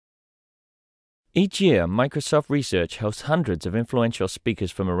Each year, Microsoft Research hosts hundreds of influential speakers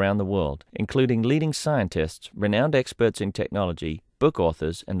from around the world, including leading scientists, renowned experts in technology, book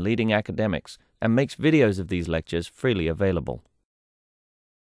authors, and leading academics, and makes videos of these lectures freely available.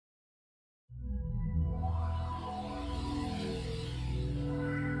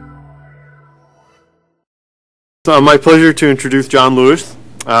 It's my pleasure to introduce John Lewis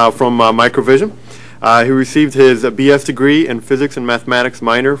from Microvision. He received his BS degree in Physics and Mathematics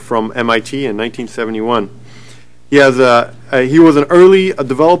minor from MIT in 1971. He was an early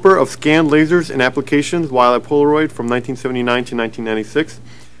developer of scanned lasers and applications while at Polaroid from 1979 to 1996.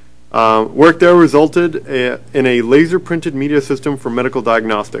 Work there resulted in a laser-printed media system for medical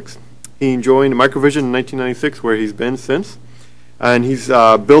diagnostics. He joined Microvision in 1996, where he's been since. And he's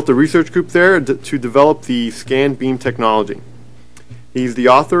built a research group there to develop the scan beam technology. He's the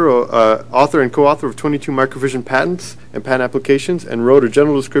author and co-author of 22 Microvision patents and patent applications, and wrote a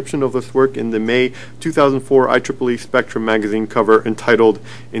general description of this work in the May 2004 IEEE Spectrum magazine cover entitled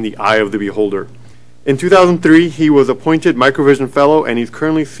 "In the Eye of the Beholder." In 2003, he was appointed Microvision Fellow, and he's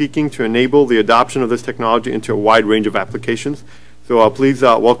currently seeking to enable the adoption of this technology into a wide range of applications. So please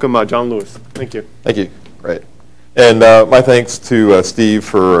welcome John Lewis. Thank you. Thank you. Great. And my thanks to Steve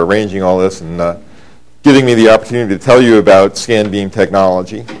for arranging all this and giving me the opportunity to tell you about scan beam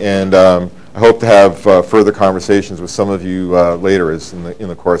technology. And I hope to have further conversations with some of you later in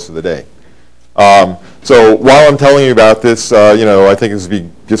the course of the day. So while I'm telling you about this, I think this would be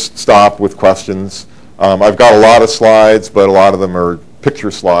just stop with questions. I've got a lot of slides, but a lot of them are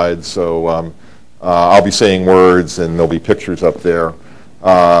picture slides. So I'll be saying words, and there'll be pictures up there.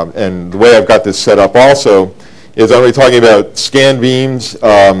 And the way I've got this set up also is I'm going to be talking about scan beams,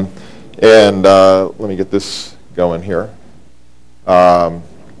 and let me get this going here. And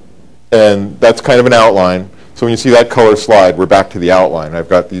that's kind of an outline. So when you see that color slide, we're back to the outline. I've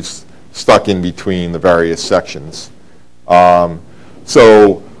got these stuck in between the various sections.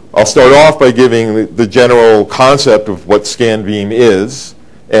 So I'll start off by giving the general concept of what scan beam is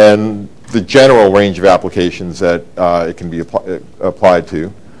and the general range of applications that it can be applied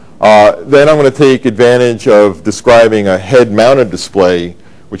to. Then I'm going to take advantage of describing a head-mounted display,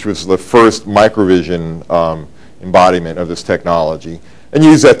 which was the first Microvision embodiment of this technology, and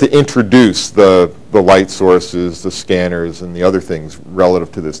use that to introduce the light sources, the scanners, and the other things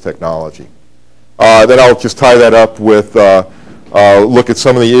relative to this technology. Then I'll just tie that up with look at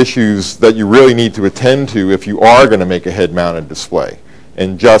some of the issues that you really need to attend to if you are going to make a head-mounted display,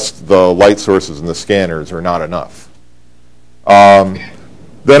 and just the light sources and the scanners are not enough.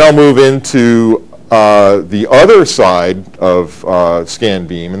 Then I'll move into the other side of scan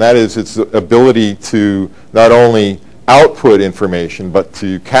beam, and that is its ability to not only output information, but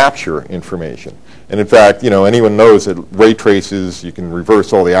to capture information. And in fact, anyone knows that ray traces, you can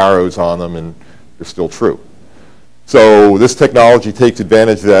reverse all the arrows on them, and they're still true. So this technology takes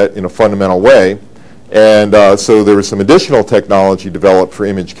advantage of that in a fundamental way. And so there was some additional technology developed for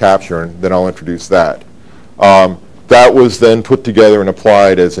image capture, and then I'll introduce that. That was then put together and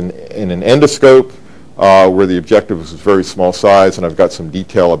applied as in an endoscope, where the objective was a very small size, and I've got some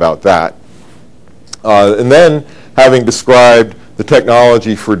detail about that. And then, having described the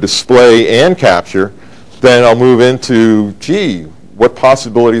technology for display and capture, then I'll move into, gee, what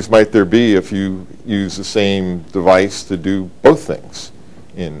possibilities might there be if you use the same device to do both things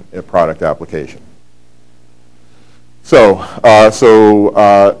in a product application? So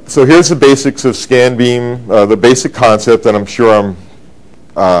here's the basics of scan beam, the basic concept, and I'm sure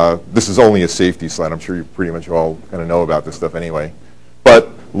this is only a safety slide. I'm sure you pretty much all kind of know about this stuff anyway. But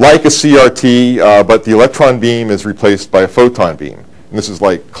like a CRT, but the electron beam is replaced by a photon beam. And this is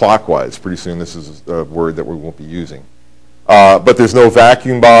like clockwise. Pretty soon this is a word that we won't be using. But there's no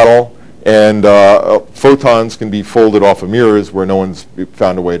vacuum bottle, and photons can be folded off of mirrors where no one's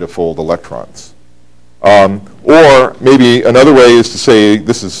found a way to fold electrons. Or maybe another way is to say,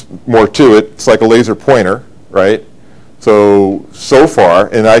 this is more to it, it's like a laser pointer, right? So far,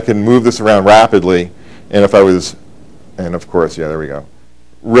 and I can move this around rapidly, and if I was, and of course, yeah, there we go,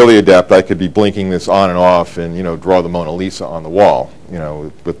 really adept, I could be blinking this on and off and, draw the Mona Lisa on the wall,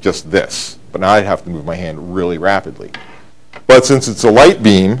 with just this. But now I'd have to move my hand really rapidly. But since it's a light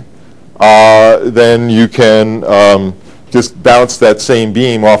beam, then you can just bounce that same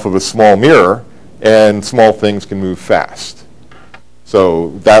beam off of a small mirror, and small things can move fast.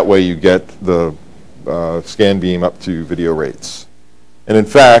 So that way you get the scan beam up to video rates. And in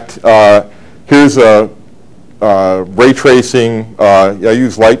fact, here's a ray tracing. I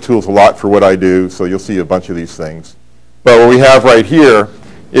use light tools a lot for what I do, so you'll see a bunch of these things. But what we have right here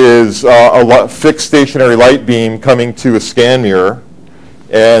is a fixed stationary light beam coming to a scan mirror,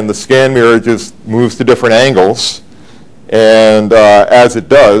 and the scan mirror just moves to different angles. And as it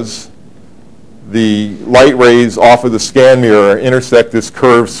does, the light rays off of the scan mirror intersect this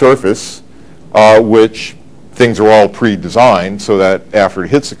curved surface, which things are all pre-designed so that after it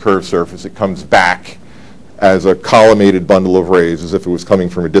hits the curved surface, it comes back as a collimated bundle of rays, as if it was coming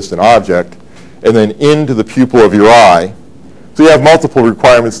from a distant object, and then into the pupil of your eye. So you have multiple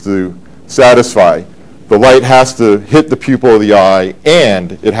requirements to satisfy. The light has to hit the pupil of the eye,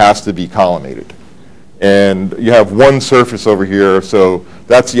 and it has to be collimated. And you have one surface over here, so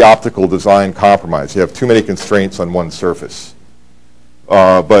that's the optical design compromise. You have too many constraints on one surface.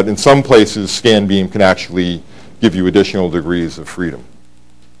 But in some places, scan beam can actually give you additional degrees of freedom.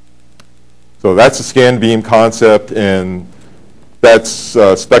 So that's the scan beam concept, and that's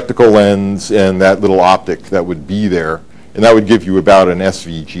spectacle lens and that little optic that would be there. And that would give you about an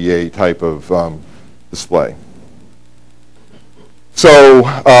SVGA type of display. So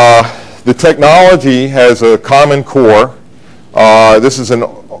the technology has a common core. This is an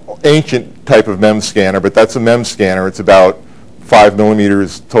ancient type of MEMS scanner, but that's a MEMS scanner. It's about 5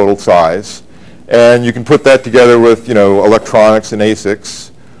 millimeters total size. And you can put that together with, electronics and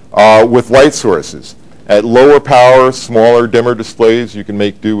ASICs with light sources. At lower power, smaller, dimmer displays, you can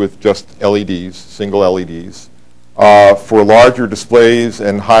make do with just LEDs, single LEDs. For larger displays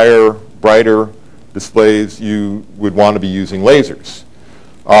and higher, brighter displays, you would want to be using lasers.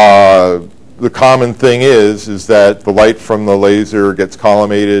 The common thing is that the light from the laser gets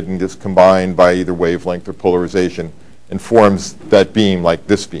collimated and gets combined by either wavelength or polarization and forms that beam like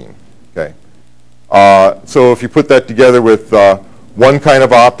this beam. Okay. So if you put that together with one kind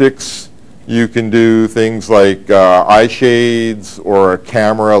of optics, you can do things like eye shades or a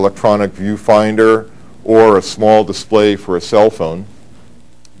camera electronic viewfinder or a small display for a cell phone.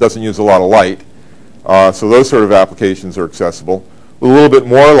 Doesn't use a lot of light. So those sort of applications are accessible. With a little bit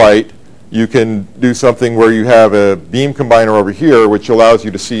more light, you can do something where you have a beam combiner over here, which allows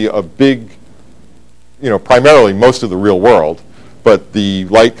you to see a big, primarily most of the real world, but the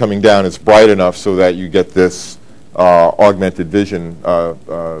light coming down is bright enough so that you get this augmented vision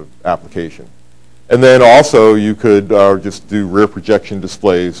application. And then also you could just do rear projection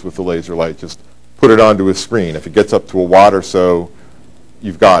displays with the laser light. Just put it onto a screen. If it gets up to a watt or so,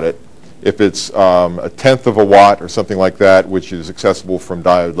 you've got it. If it's a tenth of a watt or something like that, which is accessible from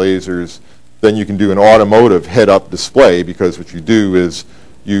diode lasers, then you can do an automotive head-up display, because what you do is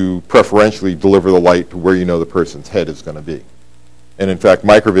you preferentially deliver the light to where you know the person's head is going to be. And in fact,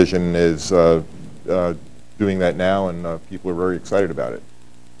 microvision is doing that now, and people are very excited about it.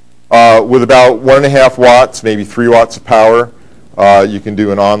 With about 1.5 watts, maybe 3 watts of power, you can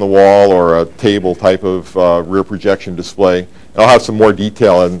do an on-the-wall or a table type of rear projection display. And I'll have some more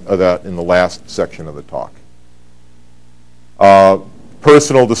detail of that in the last section of the talk.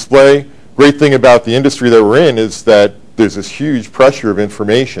 Personal display. Great thing about the industry that we're in is that there's this huge pressure of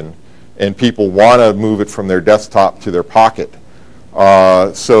information, and people want to move it from their desktop to their pocket.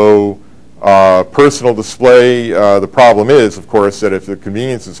 Personal display, the problem is, of course, that if the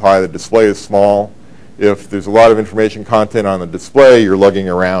convenience is high, the display is small. If there's a lot of information content on the display, you're lugging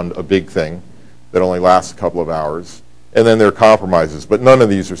around a big thing that only lasts a couple of hours. And then there are compromises, but none of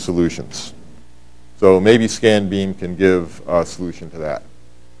these are solutions. So maybe scan beam can give a solution to that.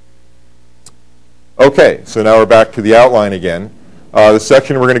 Okay, so now we're back to the outline again. The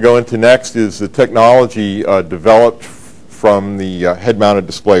section we're going to go into next is the technology developed from the head-mounted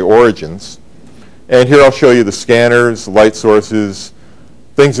display origins. And here I'll show you the scanners, the light sources,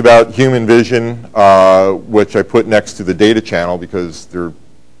 things about human vision, which I put next to the data channel because they're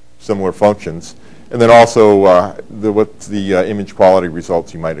similar functions. And then also what the image quality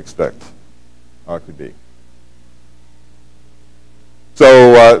results you might expect could be.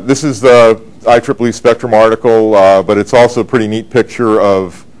 So this is the IEEE Spectrum article, but it's also a pretty neat picture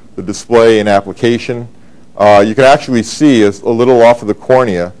of the display in application. You can actually see a little off of the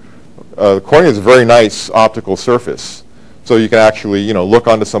cornea. The cornea is a very nice optical surface. So you can actually look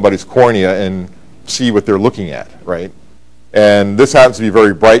onto somebody's cornea and see what they're looking at, right? And this happens to be a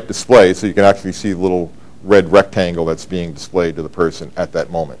very bright display, so you can actually see the little red rectangle that's being displayed to the person at that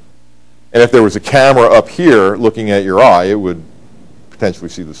moment. And if there was a camera up here looking at your eye, it would potentially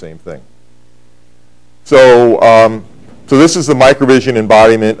see the same thing. So, so this is the microvision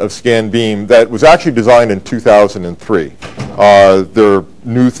embodiment of scan beam that was actually designed in 2003. There are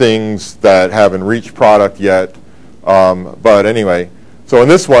new things that haven't reached product yet, but anyway. So in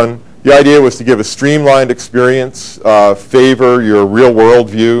this one, the idea was to give a streamlined experience, favor your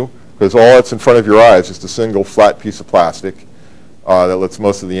real-world view, because all that's in front of your eyes is just a single flat piece of plastic that lets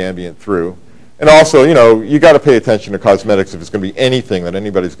most of the ambient through. And also, you got to pay attention to cosmetics if it's going to be anything that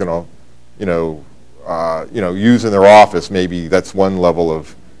anybody's going to, use in their office. Maybe that's one level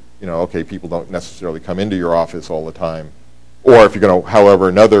of, okay, people don't necessarily come into your office all the time. Or if you're going to,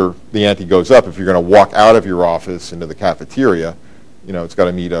 however, the ante goes up. If you're going to walk out of your office into the cafeteria, it's got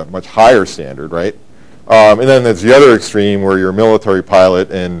to meet a much higher standard, right? And then there's the other extreme where you're a military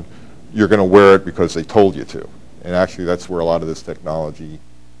pilot and you're going to wear it because they told you to. And actually, that's where a lot of this technology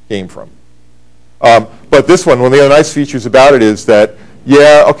came from. But this one of the nice features about it is that,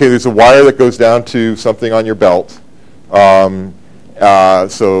 yeah, okay, there's a wire that goes down to something on your belt.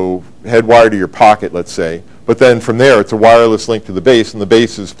 So head wire to your pocket, let's say. But then from there, it's a wireless link to the base, and the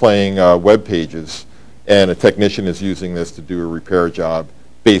base is playing web pages. And a technician is using this to do a repair job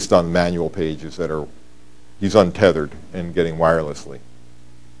based on manual pages that he's untethered and getting wirelessly.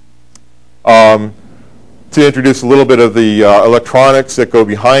 To introduce a little bit of the electronics that go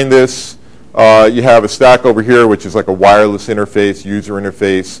behind this, you have a stack over here, which is like a wireless interface, user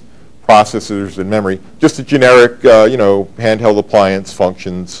interface, processors, and memory. Just a generic, handheld appliance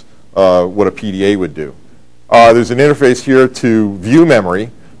functions what a PDA would do. There's an interface here to view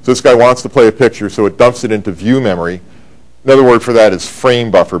memory. So this guy wants to play a picture, so it dumps it into view memory. Another word for that is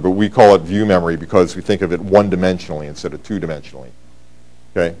frame buffer, but we call it view memory because we think of it one-dimensionally instead of two-dimensionally.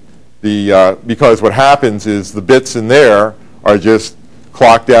 Okay? Because what happens is the bits in there are just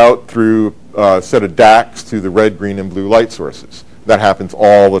clocked out through a set of DACs to the red, green, and blue light sources. That happens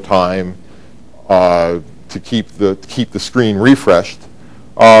all the time to keep the screen refreshed.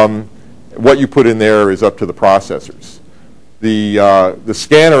 What you put in there is up to the processors. The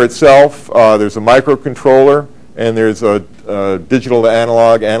scanner itself, there's a microcontroller, and there's a digital to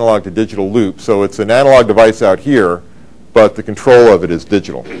analog, analog to digital loop. So it's an analog device out here, but the control of it is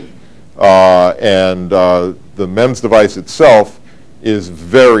digital. The MEMS device itself is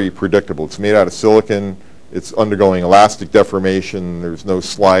very predictable. It's made out of silicon. It's undergoing elastic deformation. There's no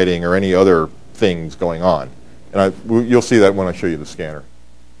sliding or any other things going on. And you'll see that when I show you the scanner.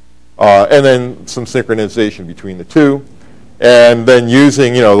 And then some synchronization between the two. And then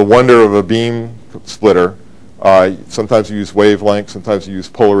using, the wonder of a beam splitter, sometimes you use wavelength, sometimes you use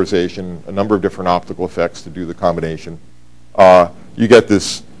polarization, a number of different optical effects to do the combination. You get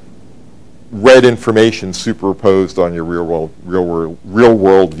this red information superimposed on your real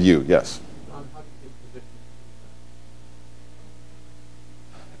world view. Yes.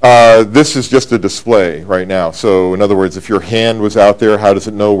 This is just a display right now. So in other words, if your hand was out there, how does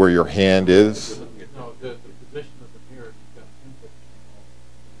it know where your hand is? No, the position of the mirror is got input.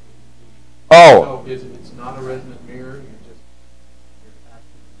 Oh. So it's not a resonant mirror. You're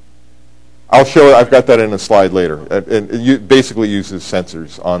I'll show it. I've got that in a slide later. And it basically uses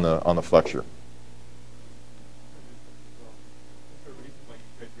sensors on the flexure.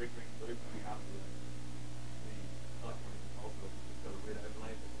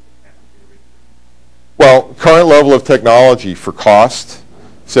 Well, current level of technology for cost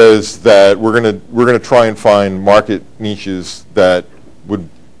says that we're gonna try and find market niches that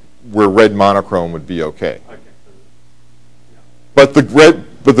where red monochrome would be okay. Okay. But the diagram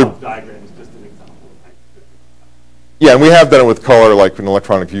is just an example. Yeah, and we have done it with color, like an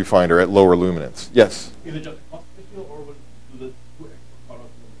electronic viewfinder at lower luminance. Yes. Is it just a cost issue, or will the two extra colors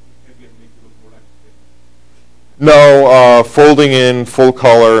make it look more like? No, folding in full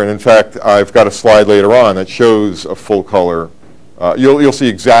color, and in fact, I've got a slide later on that shows a full color. You'll see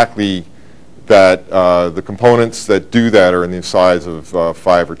exactly that the components that do that are in the size of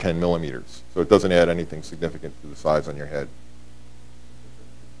 5 or 10 millimeters. So it doesn't add anything significant to the size on your head.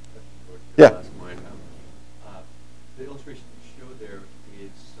 Yeah. The illustration you showed there is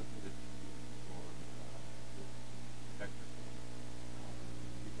something that you use on the vector.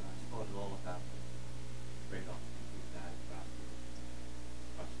 You can explain it all about the trade-off between that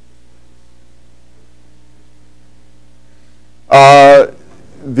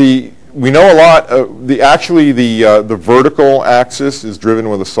and We know a lot. The vertical axis is driven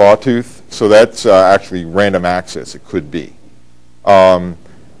with a sawtooth, so that's actually random access. It could be.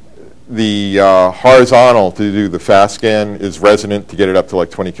 The horizontal to do the fast scan is resonant to get it up to like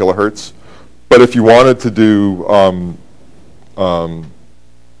 20 kilohertz. But if you wanted to do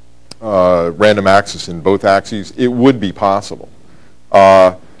random access in both axes, it would be possible.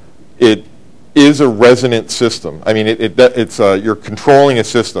 It is a resonant system. I mean, you're controlling a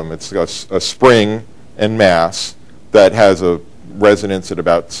system. It's a spring and mass that has a resonance at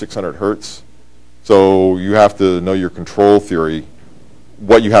about 600 hertz. So you have to know your control theory,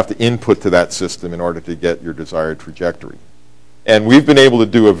 what you have to input to that system in order to get your desired trajectory. And we've been able to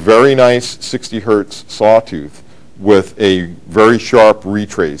do a very nice 60 hertz sawtooth with a very sharp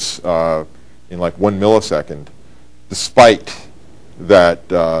retrace in like 1 millisecond, despite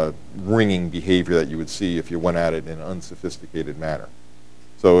that ringing behavior that you would see if you went at it in an unsophisticated manner.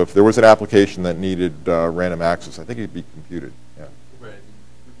 So if there was an application that needed random access, I think it'd be computed. Yeah. Right.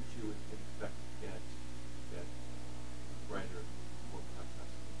 Wouldn't you expect to get brighter, more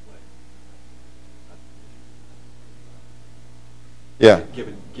contrast display? Yeah.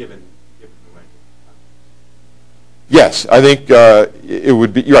 Given the right. Yes, I think it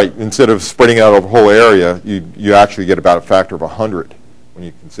would be right. Instead of spreading out over the whole area, you actually get about a factor of 100 when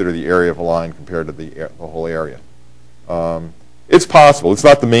you consider the area of a line compared to the whole area. It's possible. It's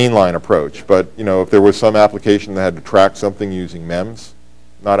not the mainline approach, but if there was some application that had to track something using MEMS,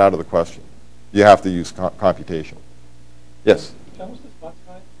 not out of the question. You have to use computation. Yes. John, what's the spot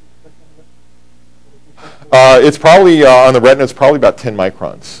size? It's probably on the retina. It's probably about 10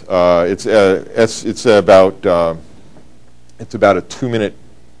 microns. It's about a 2-minute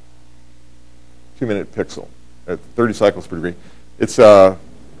pixel at 30 cycles per degree. It's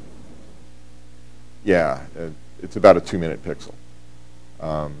it's about a 2-minute pixel.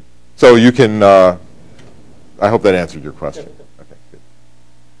 So you can. I hope that answered your question. Okay, good.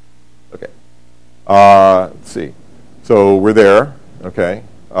 Okay. Let's see. So we're there. Okay.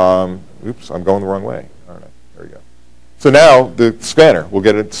 Oops, I'm going the wrong way. All right. There we go. So now the scanner. We'll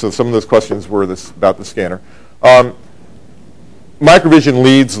get it. So some of those questions were about the scanner. Microvision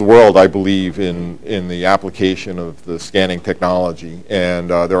leads the world, I believe, in the application of the scanning technology, and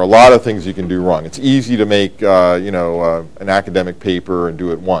there are a lot of things you can do wrong. It's easy to make an academic paper and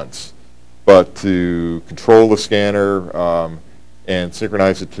do it once, but to control the scanner and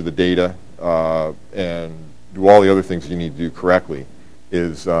synchronize it to the data and do all the other things you need to do correctly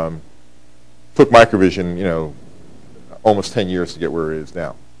is took Microvision almost 10 years to get where it is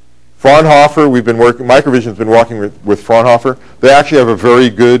now. Fraunhofer, Microvision's been working with Fraunhofer. They actually have a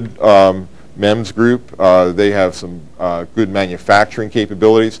very good MEMS group. They have some good manufacturing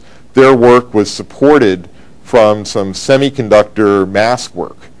capabilities. Their work was supported from some semiconductor mask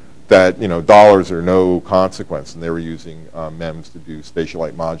work that, dollars are no consequence, and they were using MEMS to do spatial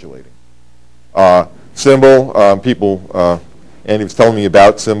light modulating. Symbol, Andy was telling me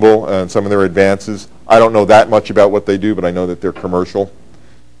about Symbol and some of their advances. I don't know that much about what they do, but I know that they're commercial.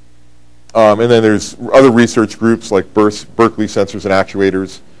 And then there's other research groups like Berkeley Sensors and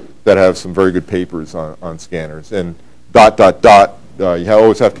Actuators that have some very good papers on scanners. And ... you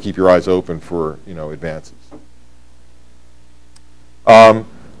always have to keep your eyes open for advances. I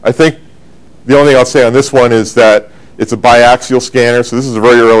think the only thing I'll say on this one is that it's a biaxial scanner. So this is a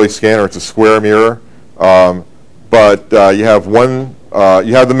very early scanner. It's a square mirror. But you have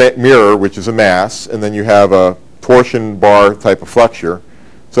the mirror, which is a mass, and then you have a torsion bar type of flexure.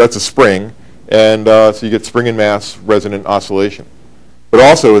 So that's a spring, and so you get spring and mass resonant oscillation. But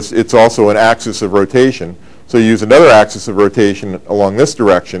also, it's also an axis of rotation. So you use another axis of rotation along this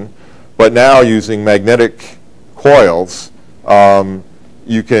direction, but now using magnetic coils,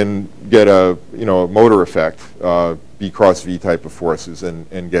 you can get a motor effect, B cross V type of forces,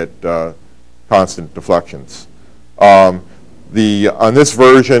 and get constant deflections. On this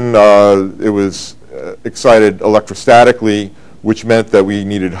version, it was excited electrostatically, which meant that we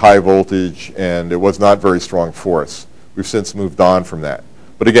needed high voltage, and it was not very strong force. We've since moved on from that.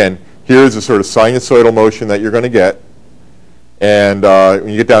 But again, here's a sort of sinusoidal motion that you're going to get. And when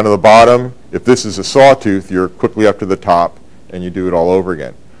you get down to the bottom, if this is a sawtooth, you're quickly up to the top, and you do it all over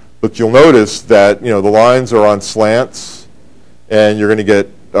again. But you'll notice that the lines are on slants, and you're going to get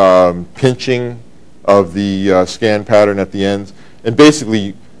pinching of the scan pattern at the ends. And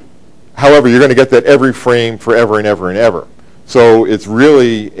basically, however, you're going to get that every frame forever and ever and ever. So it's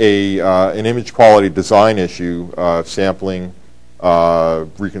really an image quality design issue, sampling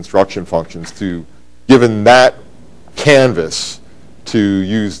reconstruction functions given that canvas, to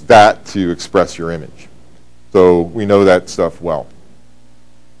use that to express your image. So we know that stuff well.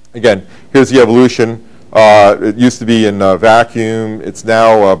 Again, here's the evolution. It used to be in vacuum. It's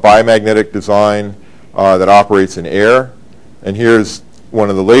now a biomagnetic design that operates in air. And here's one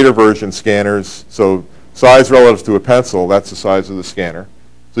of the later version scanners. So size relative to a pencil, that's the size of the scanner.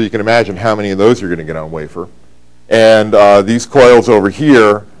 So you can imagine how many of those you're going to get on wafer. And these coils over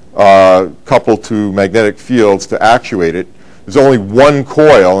here coupled to magnetic fields to actuate it. There's only one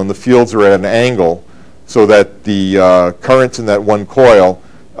coil, and the fields are at an angle so that the currents in that one coil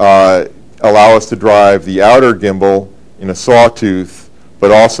allow us to drive the outer gimbal in a sawtooth,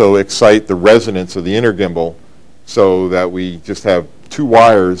 but also excite the resonance of the inner gimbal so that we just have two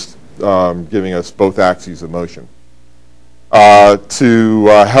wires giving us both axes of motion. To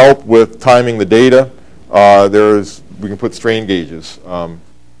help with timing the data, we can put strain gauges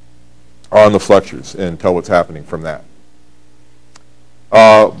on the flexures and tell what's happening from that.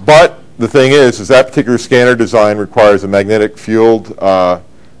 But the thing is that particular scanner design requires a magnetic field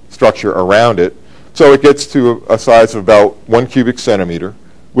structure around it. So it gets to a size of about 1 cubic centimeter,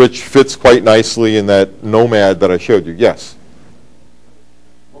 which fits quite nicely in that Nomad that I showed you. Yes?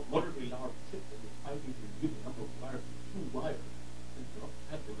 What are the large chips that you're finding to use the number of wires to 2 wires instead of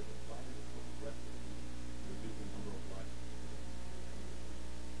pad limited wires for the rest of the number of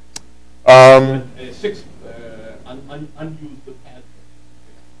wires? 6 unused pads.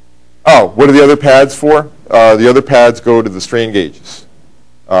 Oh, what are the other pads for? The other pads go to the strain gauges.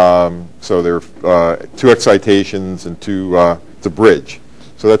 So there are 2 excitations and 2, it's a bridge.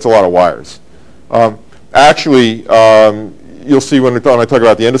 So that's a lot of wires. Actually, you'll see when I talk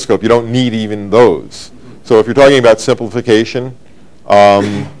about the endoscope, you don't need even those. So if you're talking about simplification,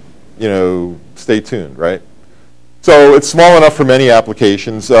 stay tuned, right? So it's small enough for many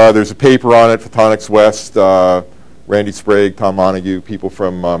applications. There's a paper on it, Photonics West, Randy Sprague, Tom Montague, people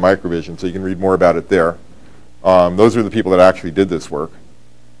from Microvision, so you can read more about it there. Those are the people that actually did this work.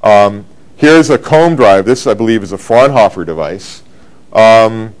 Here's a comb drive. This, I believe, is a Fraunhofer device.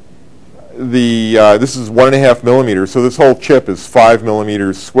 This is 1.5 millimeters, so this whole chip is 5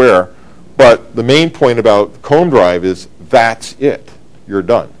 millimeters square. But the main point about the comb drive is that's it. You're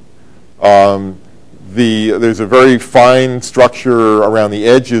done. There's a very fine structure around the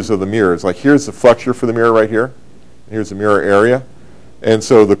edges of the mirrors. Like here's the flexure for the mirror right here. Here's the mirror area. And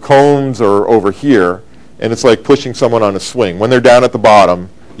so the combs are over here, and it's like pushing someone on a swing. When they're down at the bottom,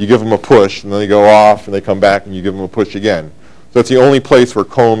 you give them a push, and then they go off, and they come back, and you give them a push again. So it's the only place where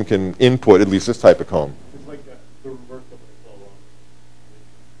comb can input, at least this type of comb. It's like the reverse of a slow on.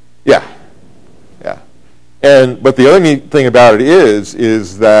 Yeah, yeah. But the other neat thing about it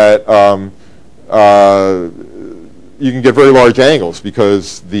is that you can get very large angles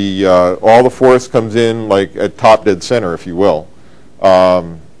because all the force comes in like at top dead center, if you will, or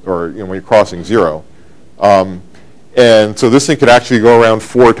when you're crossing 0. And so this thing could actually go around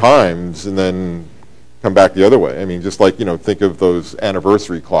 4 times and then come back the other way. I mean, just like, think of those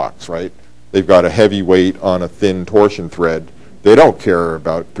anniversary clocks, right? They've got a heavy weight on a thin torsion thread. They don't care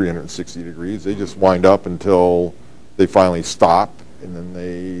about 360 degrees. They just wind up until they finally stop, and then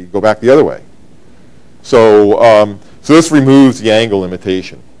they go back the other way. So this removes the angle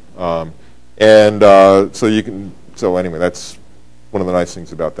limitation. So anyway, that's one of the nice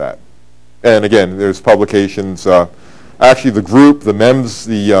things about that. And again, there's publications. Actually, the group, the MEMS,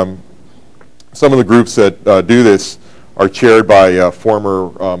 some of the groups that do this are chaired by former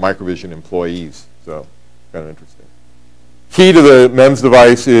Microvision employees. So kind of interesting. Key to the MEMS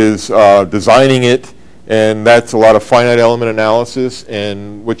device is designing it, and that's a lot of finite element analysis.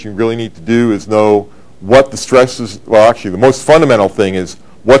 And what you really need to do is know what the stresses. Well, actually, the most fundamental thing is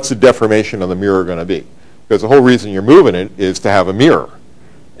what's the deformation of the mirror going to be? Because the whole reason you're moving it is to have a mirror.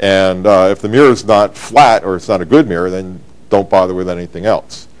 And if the mirror is not flat or it's not a good mirror, then don't bother with anything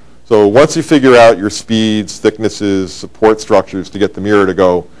else. So once you figure out your speeds, thicknesses, support structures to get the mirror to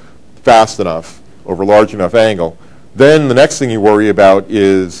go fast enough over a large enough angle, then the next thing you worry about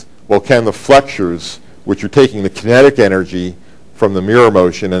is, well, can the flexures, which are taking the kinetic energy from the mirror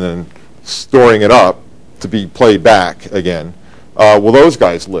motion and then storing it up to be played back again, will those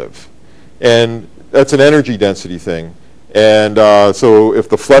guys live? And that's an energy density thing. And so if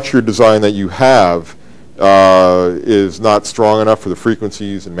the flexure design that you have is not strong enough for the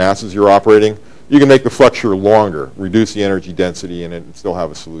frequencies and masses you're operating, you can make the flexure longer, reduce the energy density in it, and still have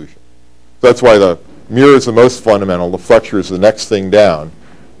a solution. So that's why the mirror is the most fundamental. The flexure is the next thing down.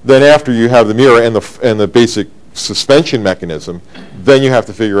 Then after you have the mirror and the basic suspension mechanism, then you have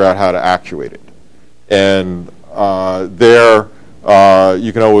to figure out how to actuate it. And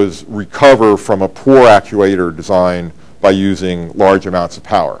you can always recover from a poor actuator design by using large amounts of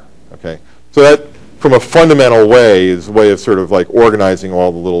power. Okay, so that, from a fundamental way, is a way of sort of like organizing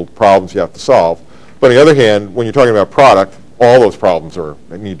all the little problems you have to solve. But on the other hand, when you're talking about product, all those problems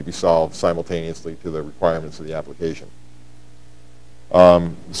need to be solved simultaneously to the requirements of the application.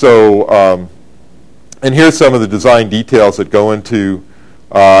 And here's some of the design details that go into.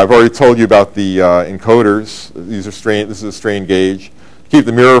 I've already told you about the encoders. This is a strain gauge. Keep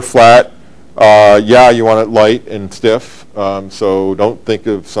the mirror flat. You want it light and stiff. So don't think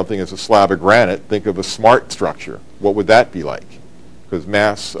of something as a slab of granite. Think of a smart structure. What would that be like? Because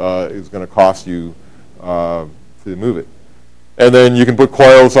mass is going to cost you to move it. And then you can put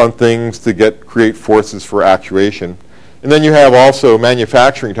coils on things to create forces for actuation. And then you have also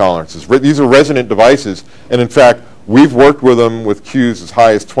manufacturing tolerances. These are resonant devices. And in fact, we've worked with them with Qs as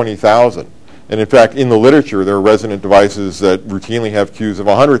high as 20,000. And in fact, in the literature, there are resonant devices that routinely have Qs of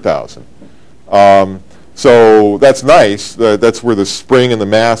 100,000. So that's nice. That's where the spring and the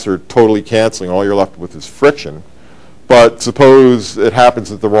mass are totally canceling. All you're left with is friction. But suppose it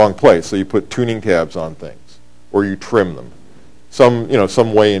happens at the wrong place. So you put tuning tabs on things, or you trim them.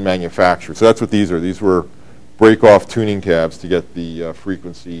 Some way in manufacture. So that's what these are. These were break-off tuning tabs to get the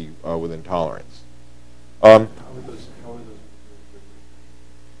frequency within tolerance. How are those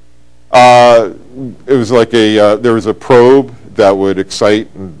It was like there was a probe that would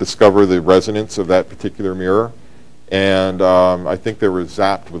excite and discover the resonance of that particular mirror, and I think they were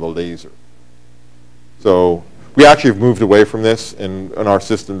zapped with a laser. So we actually have moved away from this, and our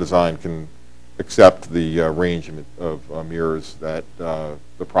system design can accept the range of mirrors that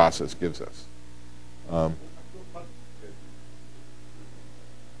the process gives us.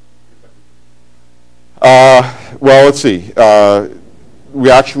 Well, let's see. We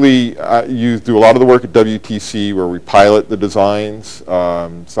actually do a lot of the work at WTC where we pilot the designs,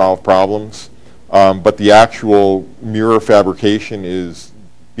 solve problems, but the actual mirror fabrication is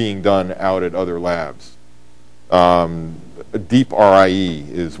being done out at other labs. Deep RIE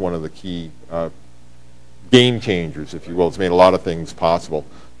is one of the key game changers, if you will. It's made a lot of things possible.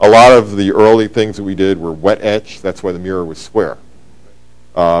 A lot of the early things that we did were wet etch. That's why the mirror was square.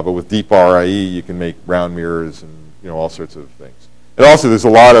 But with deep RIE, you can make round mirrors and all sorts of things. And also, there's a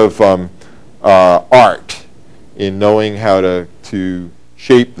lot of art in knowing how to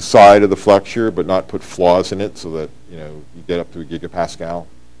shape the side of the flexure, but not put flaws in it, so that you get up to a gigapascal.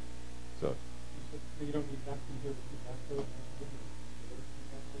 So You don't need vacuum here, but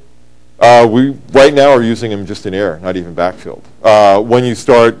backfill? we right now are using them just in air, not even backfilled. When you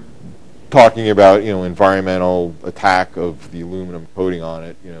start talking about environmental attack of the aluminum coating on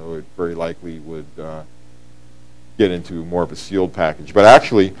it, it very likely would get into more of a sealed package. But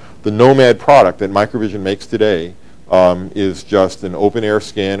actually, the Nomad product that Microvision makes today is just an open air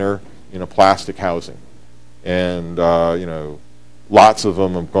scanner in a plastic housing, and lots of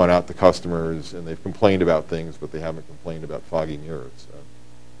them have gone out to customers and they've complained about things, but they haven't complained about foggy mirrors.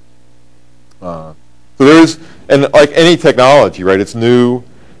 So there's, and like any technology, right? It's new,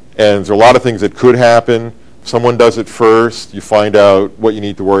 and there's a lot of things that could happen. Someone does it first, you find out what you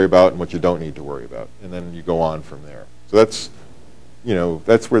need to worry about and what you don't need to worry about, and then you go on from there. So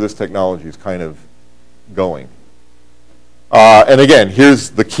that's where this technology is kind of going. And again, here's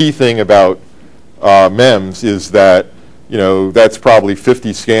the key thing about MEMS is that that's probably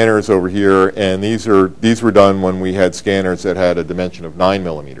 50 scanners over here, and these were done when we had scanners that had a dimension of 9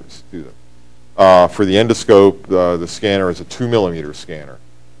 millimeters to them. For the endoscope, the scanner is a 2 millimeter scanner.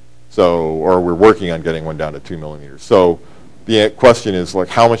 So, or we're working on getting one down to 2 millimeters. So the question is, like,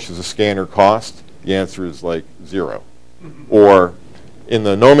 how much does a scanner cost? The answer is like 0. Or in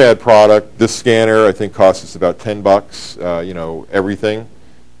the Nomad product, this scanner I think costs us about $10, everything.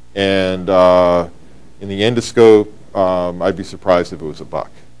 And in the endoscope, I'd be surprised if it was $1.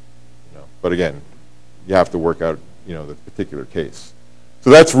 But again, you have to work out the particular case. So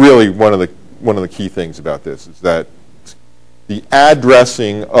that's really one of the key things about this, is that the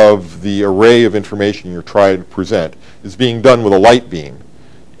addressing of the array of information you're trying to present is being done with a light beam,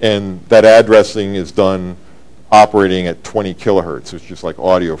 and that addressing is done operating at 20 kilohertz, which is just like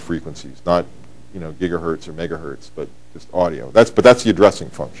audio frequencies, not gigahertz or megahertz, but just audio. But that's the addressing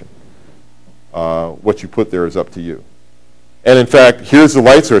function. What you put there is up to you. And in fact, here's the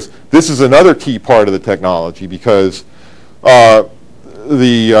light source. This is another key part of the technology, because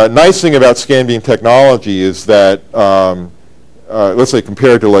the nice thing about scan beam technology is that let's say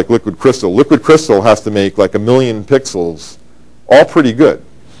compared to like liquid crystal has to make like 1 million pixels, all pretty good,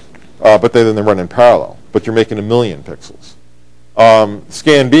 but then they run in parallel. But you're making 1 million pixels.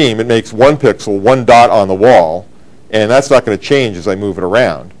 Scan beam, it makes 1 pixel, 1 dot on the wall, and that's not going to change as I move it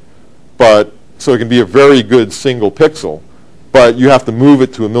around. But so it can be a very good single pixel, but you have to move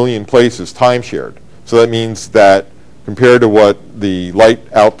it to 1 million places time shared. So that means that compared to what the light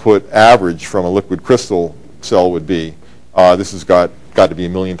output average from a liquid crystal cell would be, this has got to be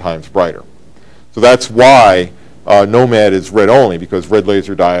 1 million times brighter. So that's why Nomad is red only, because red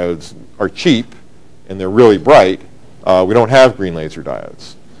laser diodes are cheap and they're really bright. We don't have green laser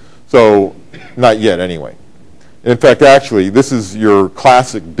diodes. So not yet anyway. And in fact, actually, this is your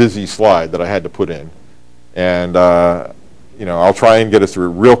classic busy slide that I had to put in. And I'll try and get us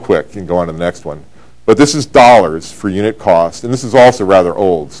through it real quick and go on to the next one. But this is dollars for unit cost, and this is also rather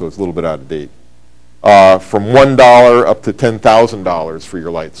old, so it's a little bit out of date. From $1 up to $10,000 for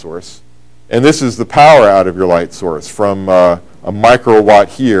your light source. And this is the power out of your light source, from a microwatt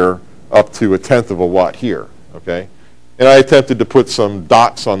here up to 1/10 of a watt here. Okay, and I attempted to put some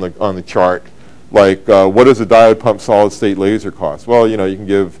dots on the chart, like what does a diode pump solid state laser cost? Well, you can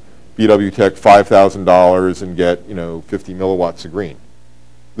give BW Tech $5,000 and get 50 milliwatts of green.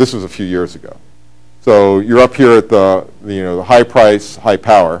 This was a few years ago. So you're up here at the high price, high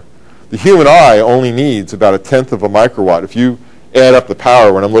power. The human eye only needs about 1/10 of a microwatt. If you add up the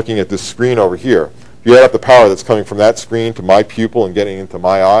power, when I'm looking at this screen over here, if you add up the power that's coming from that screen to my pupil and getting into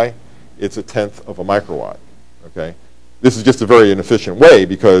my eye, it's 1/10 of a microwatt. Okay, this is just a very inefficient way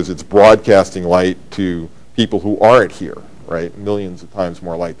because it's broadcasting light to people who aren't here, right? Millions of times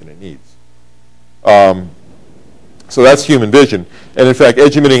more light than it needs. So that's human vision. And in fact,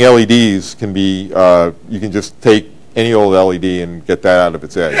 edge-emitting LEDs can be, you can just take any old LED and get that out of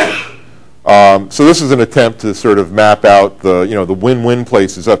its edge. So this is an attempt to sort of map out the win-win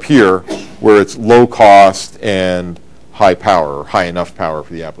places up here where it's low cost and high power, or high enough power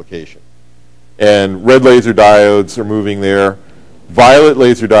for the application. And red laser diodes are moving there. Violet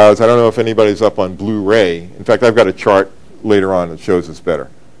laser diodes, I don't know if anybody's up on Blu-ray. In fact, I've got a chart later on that shows this better.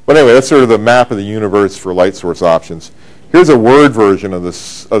 But anyway, that's sort of the map of the universe for light source options. Here's a word version of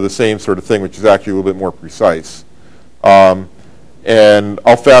the same sort of thing, which is actually a little bit more precise. And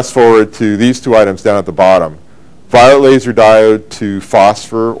I'll fast forward to these two items down at the bottom. Violet laser diode to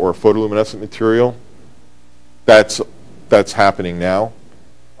phosphor or photoluminescent material. That's happening now.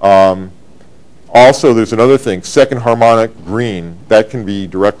 Also, there's another thing, second harmonic green, that can be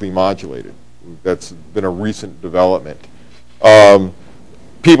directly modulated. That's been a recent development.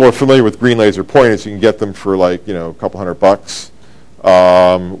 People are familiar with green laser pointers. You can get them for like, a couple $100.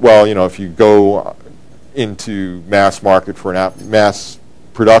 Well, if you go into mass market for mass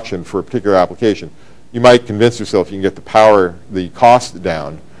production for a particular application, you might convince yourself you can get the cost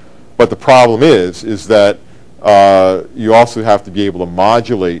down. But the problem is that you also have to be able to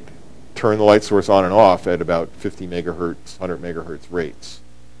modulate, turn the light source on and off at about 50 megahertz, 100 megahertz rates.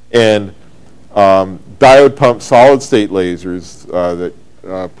 And diode pump solid state lasers that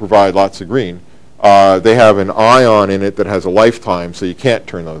provide lots of green, they have an ion in it that has a lifetime, so you can't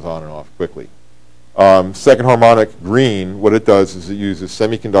turn those on and off quickly. Second harmonic green, what it does is it uses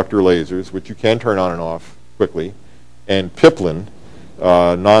semiconductor lasers, which you can turn on and off quickly, and piplin,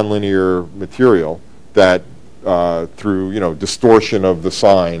 nonlinear material that through distortion of the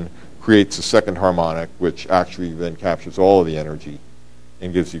sign creates a second harmonic, which actually then captures all of the energy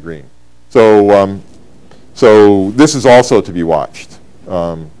and gives you green. So this is also to be watched.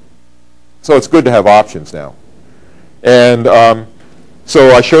 So it's good to have options now. And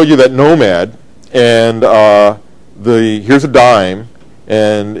so I showed you that Nomad, and here's a dime,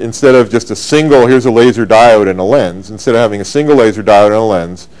 and instead of just here's a laser diode and a lens, instead of having a single laser diode and a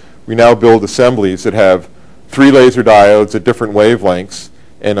lens, we now build assemblies that have 3 laser diodes at different wavelengths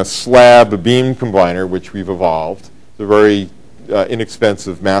and a slab beam combiner, which we've evolved. It's a very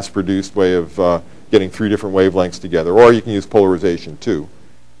inexpensive, mass-produced way of getting 3 different wavelengths together, or you can use polarization too.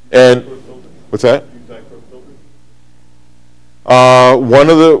 And what's that? One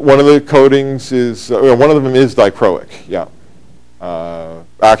of the coatings is one of them is dichroic. Yeah.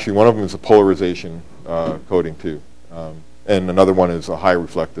 Actually, one of them is a polarization coating too, and another one is a high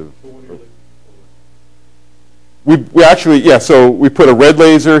reflective. We actually So we put a red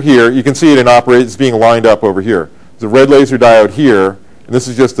laser here. You can see it in operate. It's being lined up over here. There's a red laser diode here, and this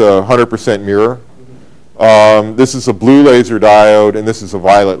is just a 100% mirror. This is a blue laser diode, and this is a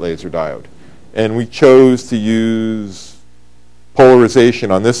violet laser diode. And we chose to use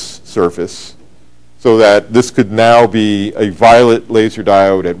polarization on this surface so that this could now be a violet laser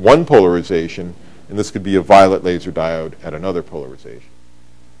diode at one polarization, and this could be a violet laser diode at another polarization.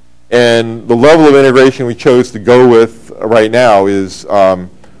 And the level of integration we chose to go with right now is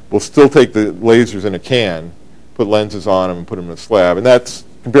we'll still take the lasers in a can, put lenses on them, and put them in a slab. And that's,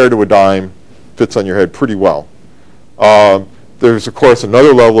 compared to a dime, fits on your head pretty well. There's, of course,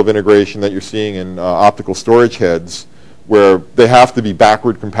 another level of integration that you're seeing in optical storage heads where they have to be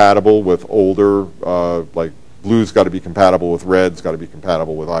backward compatible with older, like blue's got to be compatible with red's, got to be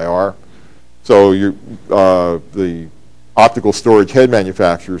compatible with IR. So the optical storage head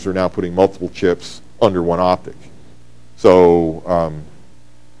manufacturers are now putting multiple chips under one optic. So,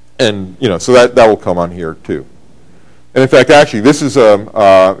 so that will come on here too. And in fact, actually, this is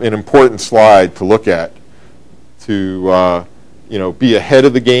an important slide to look at to be ahead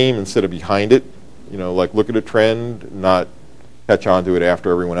of the game instead of behind it. Like look at a trend, not catch on to it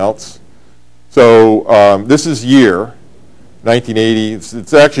after everyone else. So this is year 1980.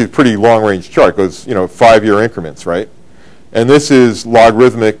 It's actually a pretty long-range chart. It goes 5-year increments, right? And this is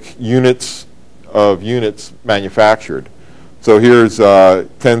logarithmic units of units manufactured. So here's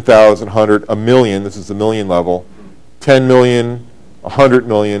 10,000, 100, a million. This is the million level. 10 million, 100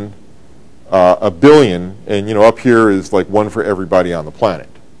 million, a billion, and up here is like one for everybody on the planet.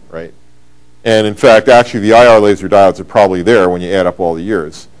 right? And in fact, actually, the IR laser diodes are probably there when you add up all the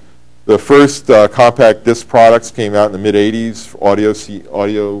years. The first compact disc products came out in the mid-'80s, audio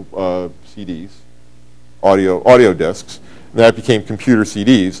CDs, audio discs, and that became computer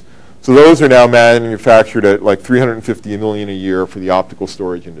CDs. So those are now manufactured at like $350 million a year for the optical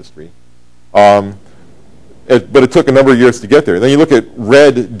storage industry. But it took a number of years to get there. Then you look at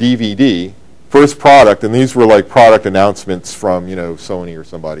Red DVD, first product, and these were like product announcements from, you know, Sony or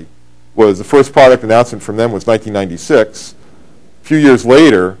somebody. The first product announcement from them was 1996. A few years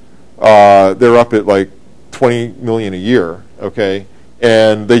later, they're up at like 20 million a year, okay?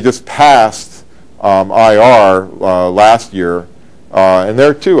 And they just passed IR last year, and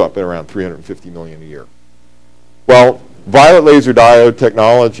they're too up at around 350 million a year. Well, violet laser diode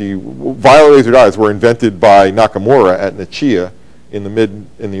technology, violet laser diodes were invented by Nakamura at Nichia in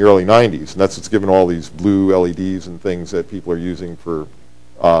the early 90s, and that's what's given all these blue LEDs and things that people are using for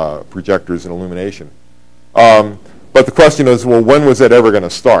projectors and illumination. But the question is, well, when was that ever going to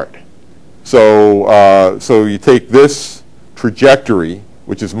start? So, so you take this trajectory,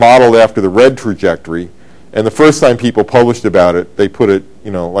 which is modeled after the red trajectory, and the first time people published about it, they put it, you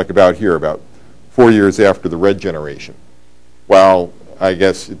know, like about here, about 4 years after the red generation. Well, I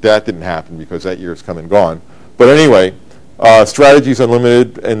guess that didn't happen because that year's come and gone. But anyway, Strategies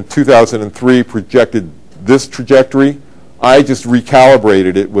Unlimited in 2003 projected this trajectory. I just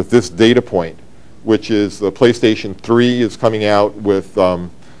recalibrated it with this data point, which is the PlayStation 3 is coming out with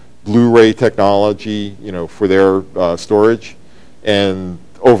Blu-ray technology, you know, for their storage, and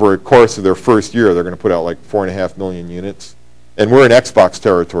over a course of their first year, they're going to put out like 4.5 million units. And we're in Xbox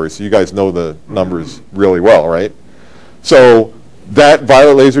territory, so you guys know the numbers really well, right? So that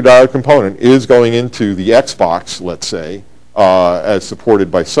violet laser diode component is going into the Xbox, let's say, as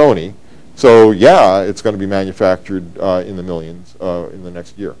supported by Sony. So yeah, it's going to be manufactured in the millions in the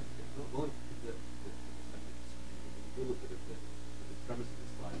next year. A little bit of the premise of this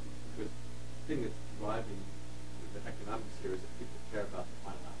slide, because the thing that's driving the economics here is that people care about the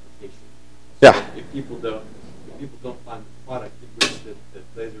final application. So Yeah. if people don't find the product in which that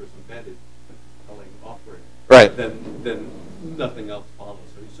laser is embedded, a compelling offering, Right. then nothing else follows.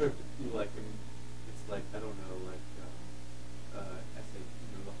 So you sort of feel like it's like, I don't know, like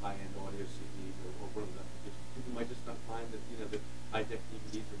the high-end audio CDs or one of those applications. People might just not find that, you know, that high-def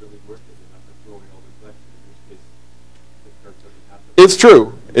DVDs are really worth it. They're not going to throw away all the collection, in which case the curve doesn't happen. It's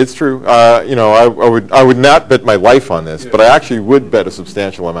true. It's true. You know, I would not bet my life on this, but I actually would bet a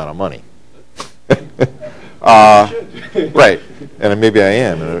substantial amount of money. Right, and maybe I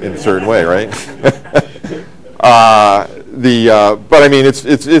am in a certain way, right? But I mean,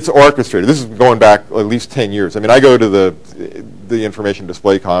 it's orchestrated. This is going back at least 10 years. I mean, I go to the information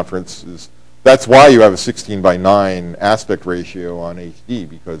display conferences. That's why you have a 16:9 aspect ratio on HD,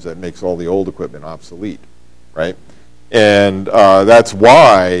 because that makes all the old equipment obsolete, right? And that's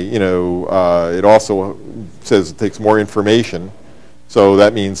why, you know, it also says it takes more information. So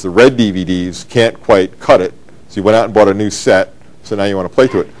that means the red DVDs can't quite cut it. So you went out and bought a new set, so now you want to play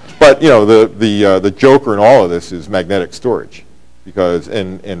to it. But, you know, the joker in all of this is magnetic storage, because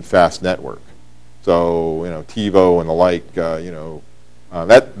and fast network. So, you know, TiVo and the like, you know,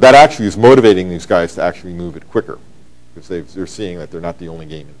 that actually is motivating these guys to actually move it quicker, because they're seeing that they're not the only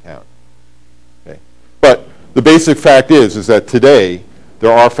game in town. Okay. But the basic fact is that today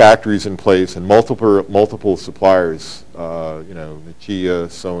there are factories in place and multiple suppliers, you know, Nichia,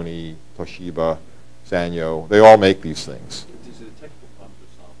 Sony, Toshiba, Sanyo, they all make these things. So the technical problems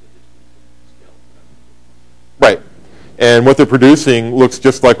are solved at scale. Right. And what they're producing looks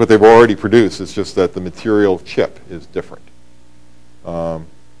just like what they've already produced. It's just that the material chip is different.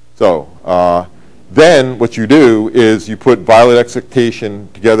 Then what you do is you put violet excitation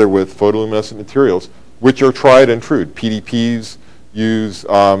together with photoluminescent materials, which are tried and true. PDPs use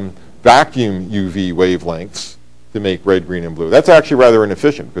vacuum UV wavelengths to make red, green, and blue. That's actually rather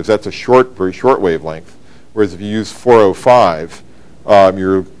inefficient, because that's a very short wavelength. Whereas if you use 405,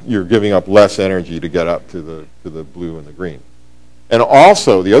 you're giving up less energy to get up to the blue and the green. And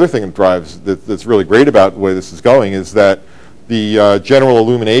also, the other thing that's really great about the way this is going is that the general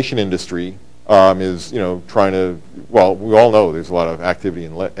illumination industry is, you know, trying to, well, we all know there's a lot of activity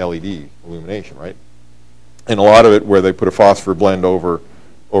in LED illumination, right? And a lot of it where they put a phosphor blend over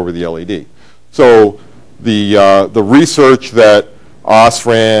the LED. So the research that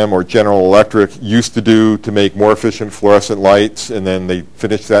Osram or General Electric used to do to make more efficient fluorescent lights, and then they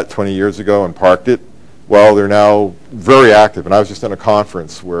finished that 20 years ago and parked it, well, they're now very active. And I was just in a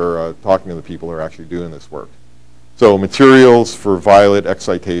conference where talking to the people who are actually doing this work. So materials for violet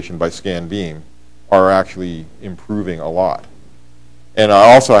excitation by scan beam are actually improving a lot. And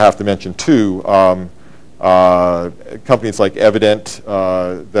I also have to mention, too, companies like Evident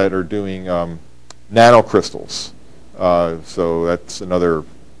that are doing nanocrystals. So that's another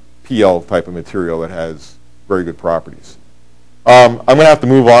PL type of material that has very good properties. I'm going to have to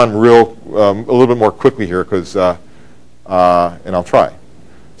move on a little bit more quickly here, because, and I'll try.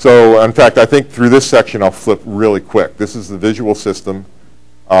 So, in fact, I think through this section I'll flip really quick. This is the visual system.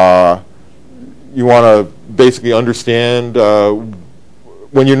 You want to basically understand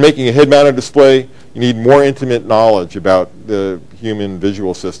when you're making a head-mounted display, you need more intimate knowledge about the human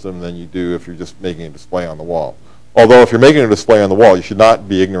visual system than you do if you're just making a display on the wall. Although if you're making a display on the wall, you should not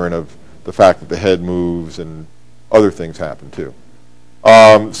be ignorant of the fact that the head moves and other things happen too.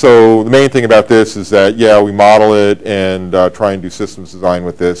 So the main thing about this is that, yeah, we model it and try and do systems design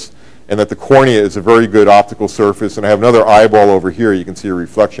with this, and that the cornea is a very good optical surface. And I have another eyeball over here. You can see a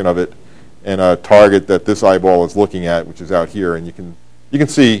reflection of it and a target that this eyeball is looking at, which is out here, and you can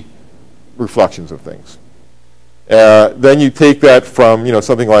see reflections of things. Then you take that from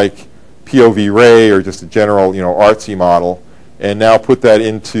something like POV ray or just a general artsy model, and now put that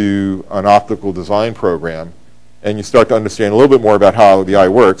into an optical design program, and you start to understand a little bit more about how the eye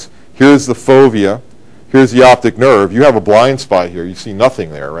works. Here's the fovea. Here's the optic nerve. You have a blind spot here. You see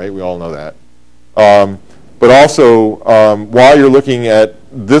nothing there, right? We all know that. But also, while you're looking at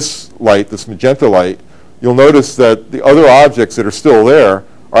this light, this magenta light, you'll notice that the other objects that are still there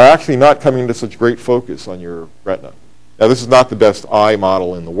are actually not coming into such great focus on your retina. Now, this is not the best eye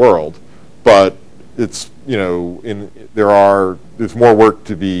model in the world, but it's, there's more work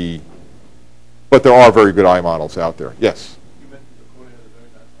to be, but there are very good eye models out there. Yes? You mentioned the cornea as a very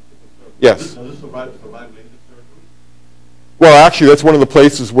nice optical surface. Yes. Does this survive laser surgery? Well, actually, that's one of the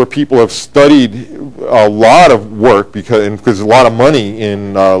places where people have studied a lot of work because there's a lot of money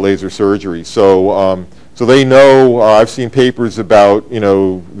in laser surgery. So, so they know. I've seen papers about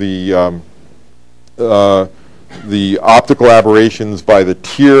the optical aberrations by the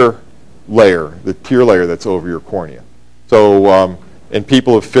tear layer that's over your cornea. So, and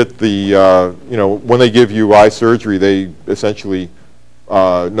people have fit the when they give you eye surgery, they essentially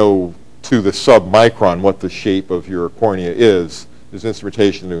know to the sub-micron what the shape of your cornea is. There's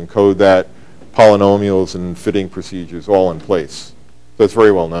instrumentation to encode that, polynomials and fitting procedures all in place. So it's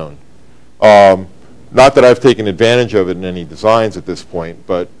very well known. Not that I've taken advantage of it in any designs at this point,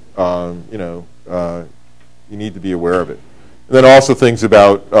 but you need to be aware of it. And then also things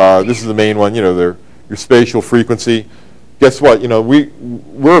about, this is the main one, your spatial frequency. Guess what?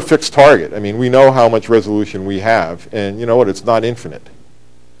 We're a fixed target. I mean, we know how much resolution we have, and you know what? It's not infinite.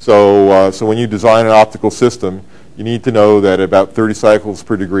 So, so when you design an optical system, you need to know that about 30 cycles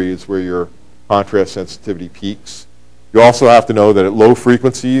per degree is where your contrast sensitivity peaks. You also have to know that at low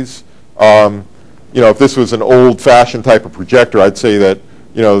frequencies, if this was an old-fashioned type of projector, I'd say that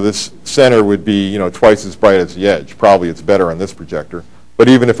this center would be twice as bright as the edge. Probably it's better on this projector. But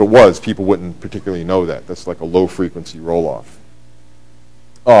even if it was, people wouldn't particularly know that. That's like a low-frequency roll-off.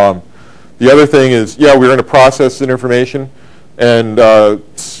 The other thing is, yeah, we're going to process that information. And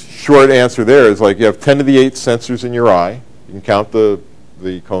short answer there is like you have 10 to the 8 sensors in your eye. You can count the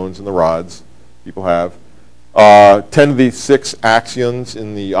cones and the rods people have. 10 to the 6 axons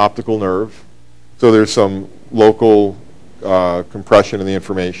in the optical nerve. So there's some local compression of the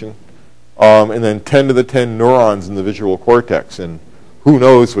information. And then 10 to the 10 neurons in the visual cortex. And who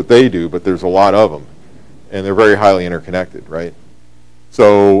knows what they do, but there's a lot of them. And they're very highly interconnected, right?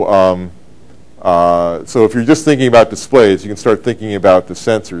 So, so if you're just thinking about displays, you can start thinking about the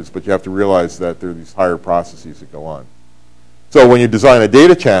sensors, but you have to realize that there are these higher processes that go on. So when you design a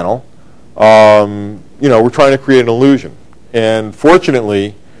data channel, we're trying to create an illusion. And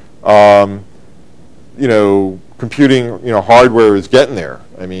fortunately, computing, hardware is getting there.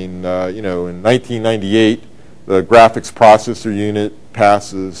 I mean, in 1998, the graphics processor unit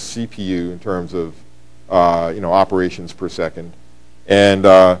passes CPU in terms of, operations per second. And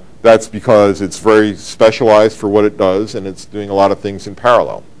that's because it's very specialized for what it does, and it's doing a lot of things in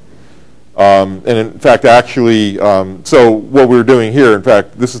parallel. And in fact, actually, so what we're doing here, in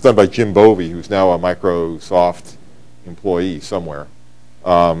fact, this is done by Jim Bovey, who's now a Microsoft employee somewhere.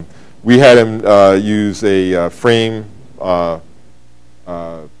 We had him use a frame, a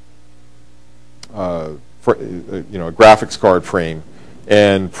graphics card frame,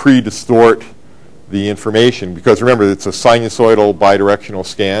 and pre-distort the information, because remember, it's a sinusoidal bidirectional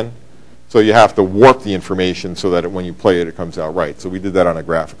scan, so you have to warp the information so that when you play it, it comes out right. So we did that on a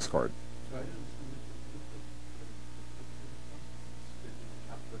graphics card.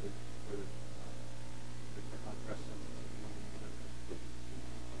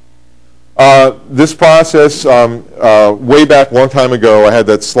 This process, way back a long time ago, I had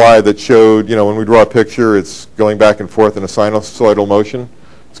that slide that showed, when we draw a picture, it's going back and forth in a sinusoidal motion.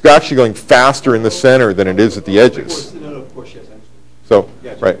 It's actually going faster in the center than it is at the edges. No, of course, yes, I understand. So,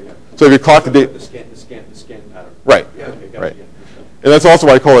 Yeah, right. yeah. So if you clock the data, The scan pattern. right, Yeah, okay, got it, right. yeah. And that's also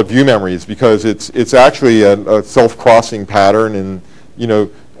why I call it view memories, because it's actually a self-crossing pattern, and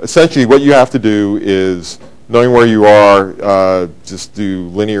essentially what you have to do is, knowing where you are, just do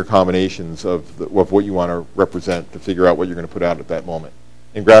linear combinations of what you want to represent to figure out what you're going to put out at that moment.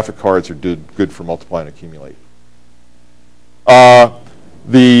 And graphic cards are good for multiply and accumulate.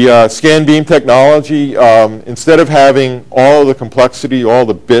 The scan beam technology, instead of having all the complexity, all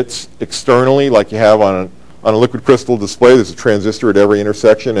the bits externally like you have on a liquid crystal display, there's a transistor at every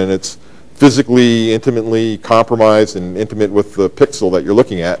intersection, and it's physically, intimately compromised and intimate with the pixel that you're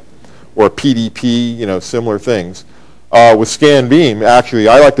looking at, or PDP, similar things. With scan beam, actually,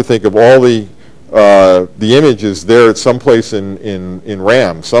 I like to think of all the images there at some place in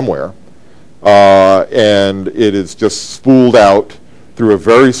RAM somewhere, and it is just spooled out through a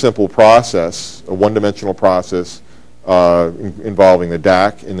very simple process, a one-dimensional process involving the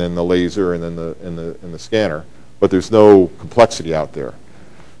DAC and then the laser and then the scanner. But there's no complexity out there.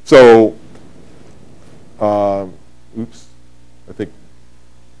 So, oops, I think.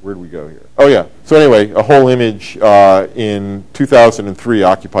 Where do we go here? Oh, yeah. So anyway, a whole image in 2003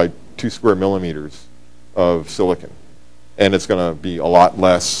 occupied 2 square millimeters of silicon. And it's going to be a lot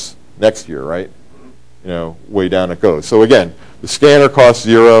less next year, right? Way down it goes. So again, the scanner costs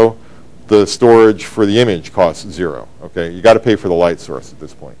 0. The storage for the image costs 0. Okay, you got to pay for the light source at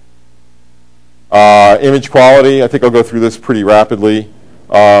this point. Image quality, I think I'll go through this pretty rapidly.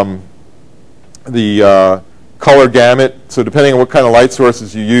 The color gamut, so depending on what kind of light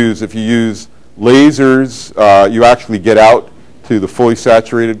sources you use, if you use lasers, you actually get out to the fully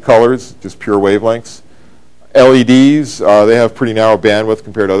saturated colors, just pure wavelengths. LEDs, they have pretty narrow bandwidth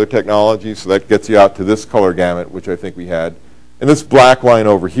compared to other technologies, so that gets you out to this color gamut, which I think we had. And this black line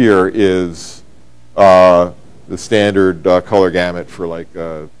over here is the standard color gamut for like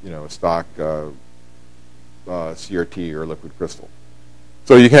a stock CRT or liquid crystal.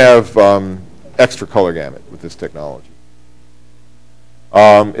 So you can have extra color gamut with this technology.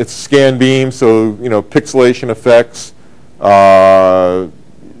 It's scan beam, so pixelation effects can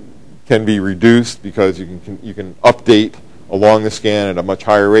be reduced because you can update along the scan at a much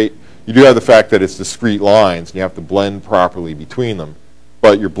higher rate. You do have the fact that it's discrete lines, and you have to blend properly between them.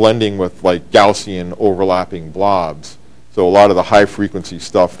 But you're blending with like Gaussian overlapping blobs. So a lot of the high frequency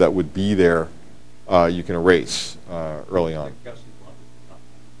stuff that would be there, you can erase early on.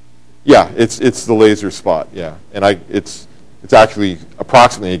 Yeah, it's the laser spot. Yeah, and it's actually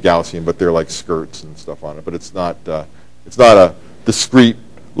approximately a Gaussian, but they're like skirts and stuff on it. But it's not a discrete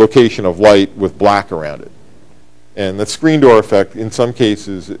location of light with black around it. And the screen door effect, in some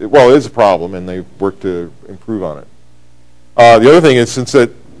cases, it is a problem, and they've worked to improve on it. The other thing is, since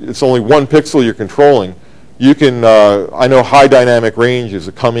it's only 1 pixel you're controlling, you can, I know high dynamic range is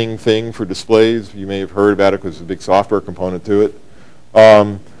a coming thing for displays. You may have heard about it because there's a big software component to it.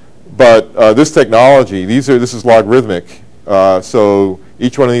 But this technology, this is logarithmic, so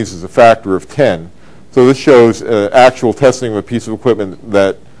each one of these is a factor of 10. So this shows actual testing of a piece of equipment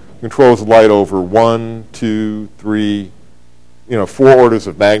that controls light over 1, 2, 3, 4 orders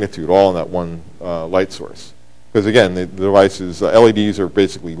of magnitude, all in that one light source. Because again, the devices, LEDs are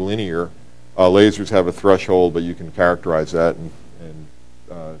basically linear. Lasers have a threshold, but you can characterize that and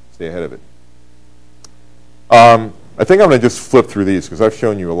stay ahead of it. I think I'm going to just flip through these because I've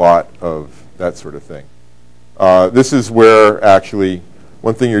shown you a lot of that sort of thing. This is where actually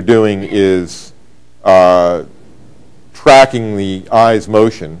one thing you're doing is tracking the eye's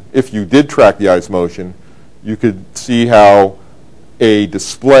motion. If you did track the eye's motion, you could see how a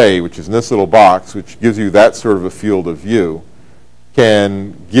display, which is in this little box, which gives you that sort of a field of view,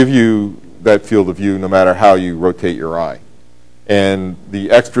 can give you that field of view no matter how you rotate your eye. And the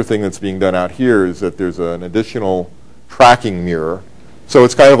extra thing that's being done out here is that there's an additional tracking mirror. So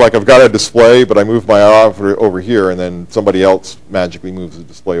it's kind of like I've got a display, but I move my eye over here, and then somebody else magically moves the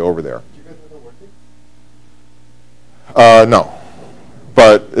display over there. No,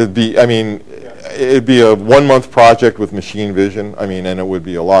 but it'd be a 1-month project with machine vision. And it would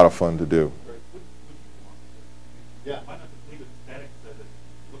be a lot of fun to do. Yeah, why not just leave it static so that it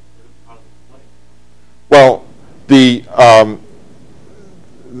looks really out of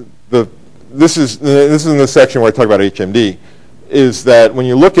display? This is in the section where I talk about HMD. Is that when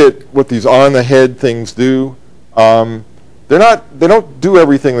you look at what these on-the-head things do, they don't do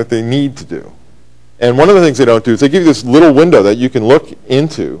everything that they need to do. And one of the things they don't do is they give you this little window that you can look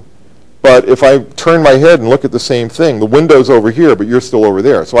into, But if I turn my head and look at the same thing, the window's over here, but you're still over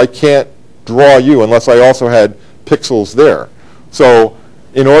there. So I can't draw you unless I also had pixels there. So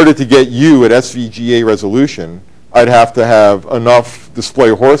in order to get you at SVGA resolution, I'd have to have enough display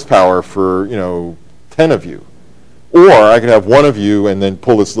horsepower for 10 of you. Or I could have one of you and then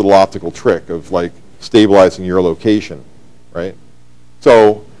pull this little optical trick of like stabilizing your location, right?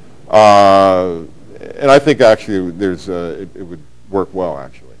 So, and I think actually there's it would work well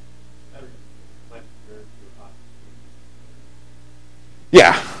actually.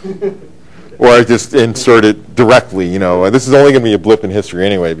 Yeah. Or I just insert it directly, This is only going to be a blip in history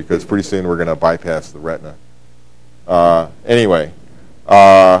anyway, because pretty soon we're going to bypass the retina. Anyway,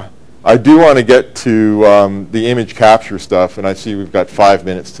 I do want to get to the image capture stuff, and I see we've got 5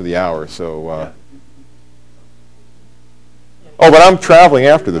 minutes to the hour, so. Oh, but I'm traveling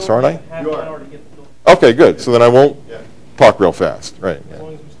after this, aren't I? You are. Okay, good. So then I won't talk real fast, right? As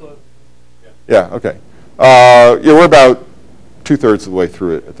long as we still have. Yeah, okay. Yeah, we're about 2/3 of the way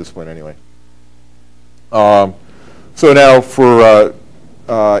through it at this point anyway. So now for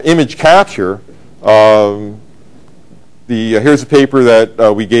image capture, here's a paper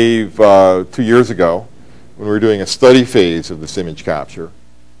that we gave 2 years ago when we were doing a study phase of this image capture.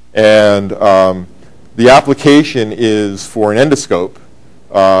 And the application is for an endoscope.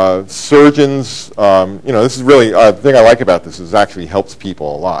 Surgeons, this is really, the thing I like about this is it actually helps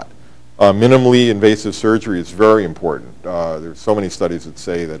people a lot. Minimally invasive surgery is very important. There's so many studies that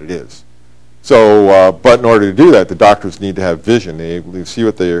say that it is. So, but in order to do that, the doctors need to have vision. They able to see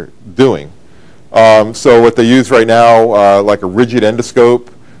what they're doing. So what they use right now, like a rigid endoscope,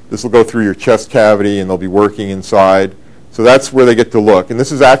 this will go through your chest cavity and they'll be working inside. So that's where they get to look. And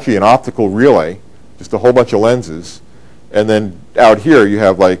this is actually an optical relay, just a whole bunch of lenses. And then out here you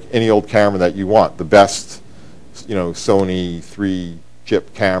have like any old camera that you want, the best, Sony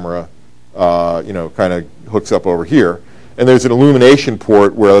 3-chip camera, kind of hooks up over here. And there's an illumination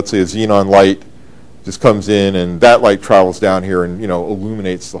port where, let's say, a xenon light just comes in, and that light travels down here and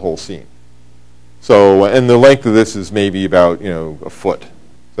illuminates the whole scene. So, and the length of this is maybe about a foot.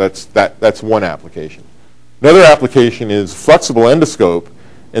 That's one application. Another application is flexible endoscope,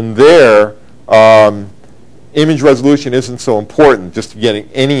 and there image resolution isn't so important. Just getting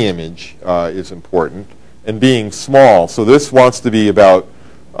any image is important, and being small. So this wants to be about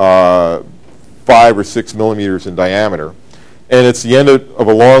 5 or 6 millimeters in diameter, and it's the end of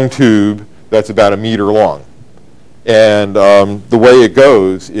a long tube that's about 1 meter long. And the way it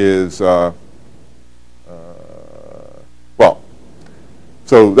goes is,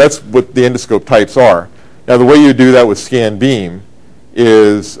 so that's what the endoscope types are. Now the way you do that with scan beam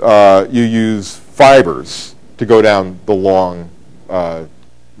is you use fibers to go down the long,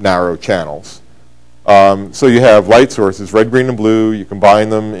 narrow channels. So you have light sources, red, green, and blue. You combine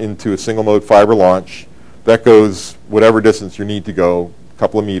them into a single mode fiber launch. That goes whatever distance you need to go, a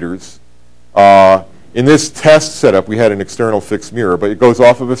couple of meters. In this test setup, we had an external fixed mirror, but it goes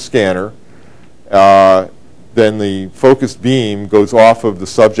off of a scanner. Then the focused beam goes off of the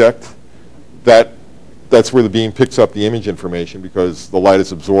subject. That's where the beam picks up the image information because the light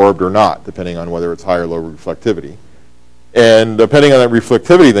is absorbed or not, depending on whether it's high or low reflectivity. And depending on that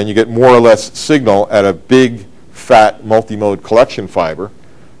reflectivity, then you get more or less signal at a big, fat, multi-mode collection fiber,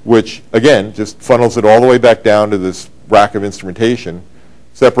 which, again, just funnels it all the way back down to this rack of instrumentation,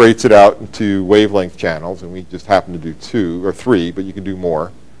 separates it out into wavelength channels, and we just happen to do 2 or 3, but you can do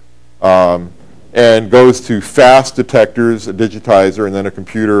more, and goes to fast detectors, a digitizer, and then a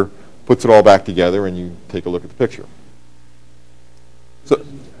computer puts it all back together, and you take a look at the picture. So, you're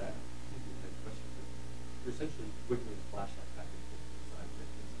essentially wiggling the flashlight back and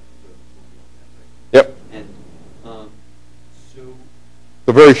forth. yep. And so.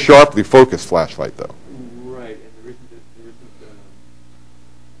 A very sharply focused flashlight, though. Right, and there isn't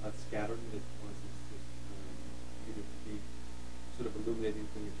a scattering that causes you to be sort of illuminating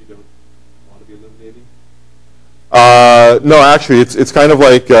things you don't want to be illuminating. No, actually, it's kind of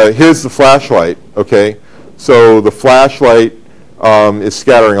like, here's the flashlight, okay? So the flashlight is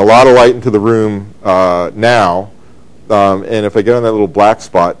scattering a lot of light into the room now, and if I get on that little black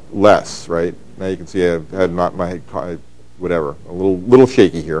spot, less, right? Now you can see I've had my head, whatever, a little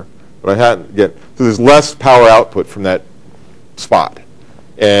shaky here, but I hadn't yet. So there's less power output from that spot.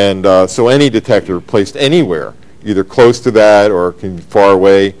 And so any detector placed anywhere, either close to that or can be far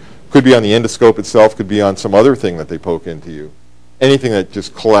away, could be on the endoscope itself, could be on some other thing that they poke into you. Anything that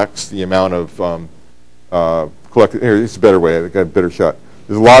just collects the amount of, here, this is a better way, I've got a better shot.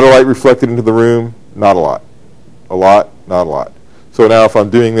 There's a lot of light reflected into the room, not a lot. A lot, not a lot. So now if I'm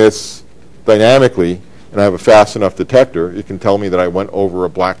doing this dynamically, and I have a fast enough detector, it can tell me that I went over a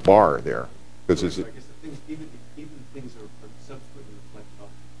black bar there. Because So I guess the things, even things are subsequently reflected off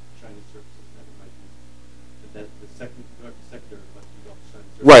shiny surfaces, that might be that the secondary reflected off shiny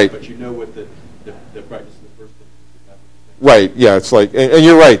surfaces. Right. But you know what the brightness in the first thing is. Right, yeah, it's like, and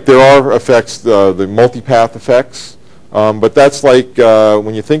you're right, there are effects, the multipath effects, but that's like,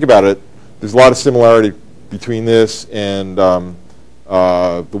 when you think about it, there's a lot of similarity between this and the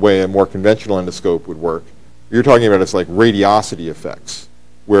way a more conventional endoscope would work. You're talking about it's like radiosity effects,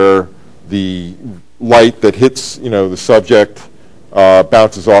 where the light that hits, the subject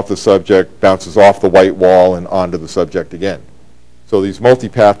bounces off the subject, bounces off the white wall and onto the subject again. So these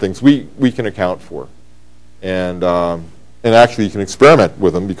multipath things we can account for. And actually you can experiment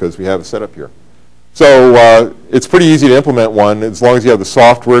with them because we have a setup here. So it's pretty easy to implement one as long as you have the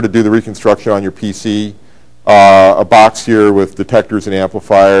software to do the reconstruction on your PC, a box here with detectors and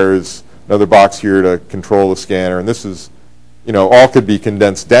amplifiers, another box here to control the scanner, and this is, all could be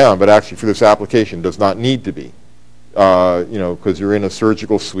condensed down, but actually for this application does not need to be, because you're in a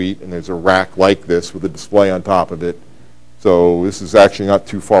surgical suite and there's a rack like this with a display on top of it. So this is actually not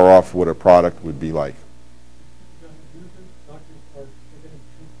too far off what a product would be like.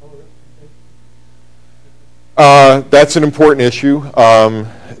 That's an important issue. And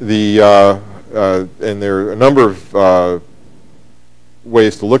there are a number of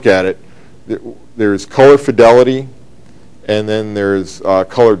ways to look at it. There's color fidelity, and then there's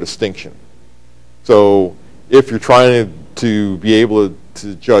color distinction. So if you're trying to be able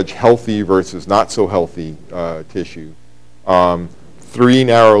to judge healthy versus not so healthy tissue, 3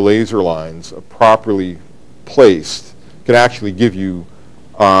 narrow laser lines properly placed can actually give you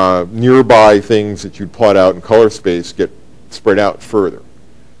nearby things that you'd plot out in color space get spread out further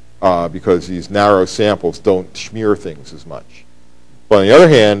because these narrow samples don't smear things as much. But on the other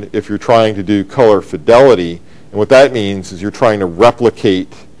hand, if you're trying to do color fidelity, and what that means is you're trying to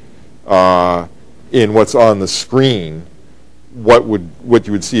replicate in what's on the screen what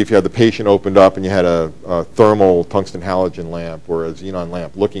you would see if you had the patient opened up and you had a thermal tungsten halogen lamp or a xenon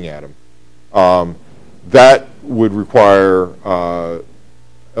lamp looking at him. That would require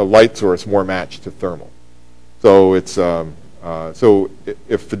a light source more matched to thermal. So it's so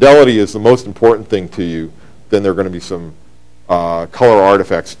if fidelity is the most important thing to you, then there are going to be some color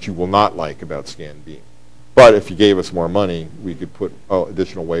artifacts that you will not like about scan beam. But if you gave us more money, we could put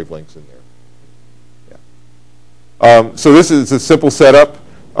additional wavelengths in there. Yeah. So this is a simple setup.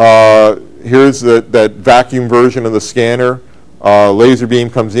 Here's that vacuum version of the scanner. Laser beam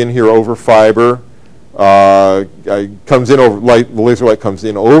comes in here over fiber. The laser light comes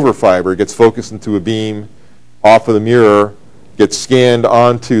in over fiber, gets focused into a beam off of the mirror, gets scanned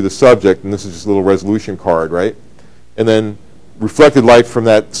onto the subject, and this is just a little resolution card, right? And then reflected light from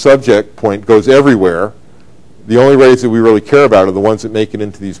that subject point goes everywhere. The only rays that we really care about are the ones that make it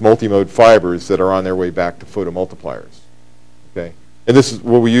into these multimode fibers that are on their way back to photomultipliers. Okay, and this is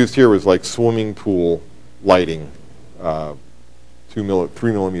what we used here was like swimming pool lighting, 3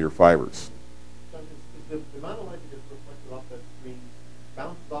 millimeter fibers. The amount of light that gets reflected off that screen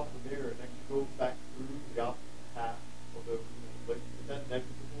bounces off the mirror and actually goes back through the opposite path of the like, is that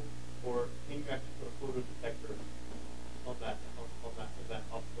negligible, or can you actually put a photo detector on that optical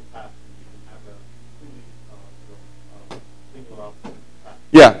path so you can have a truly singular optical path?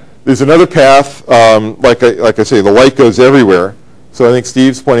 Yeah, there's another path. Like I say, the light goes everywhere. So I think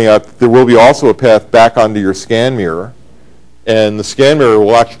Steve's pointing out that there will be also a path back onto your scan mirror, and the scan mirror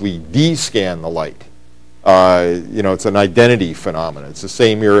will actually de-scan the light. It's an identity phenomenon. It's the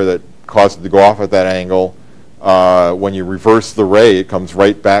same mirror that caused it to go off at that angle. When you reverse the ray, it comes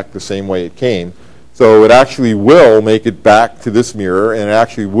right back the same way it came. So it actually will make it back to this mirror, and it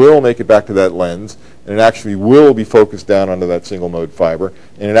actually will make it back to that lens, and it actually will be focused down onto that single mode fiber,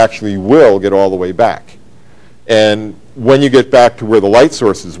 and it actually will get all the way back. And when you get back to where the light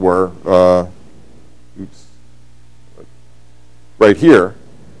sources were, right here,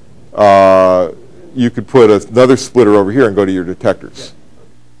 you could put another splitter over here and go to your detectors.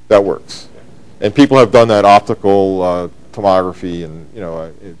 That works. And people have done that optical tomography, and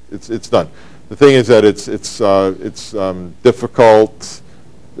it's done. The thing is that it's difficult.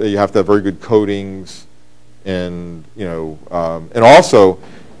 You have to have very good coatings, and and also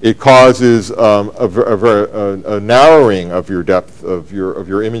it causes a narrowing of your depth of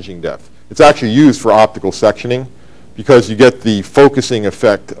your imaging depth. It's actually used for optical sectioning, because you get the focusing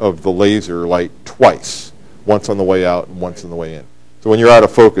effect of the laser light twice, once on the way out and once on the way in. So when you're out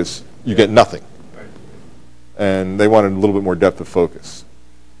of focus, you get nothing. And they wanted a little bit more depth of focus.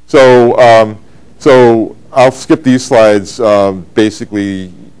 So I'll skip these slides.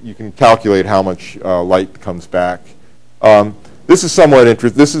 Basically, you can calculate how much light comes back. This is somewhat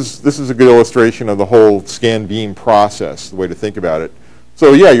interesting. This is a good illustration of the whole scan beam process, the way to think about it.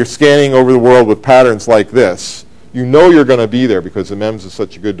 So yeah, you're scanning over the world with patterns like this. You know you're going to be there because the MEMS is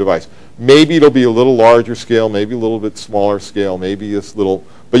such a good device. Maybe it'll be a little larger scale, maybe a little bit smaller scale, maybe this little,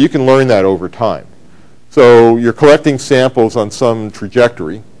 but you can learn that over time. So you're collecting samples on some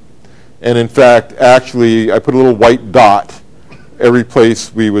trajectory. And in fact, actually, I put a little white dot every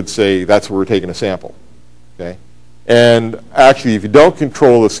place we would say that's where we're taking a sample. Okay? And actually, if you don't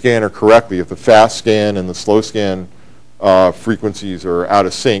control the scanner correctly, if the fast scan and the slow scan frequencies are out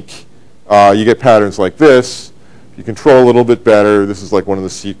of sync, you get patterns like this. If you control a little bit better, this is like one of the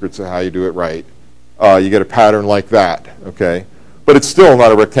secrets of how you do it right. You get a pattern like that, okay? But it's still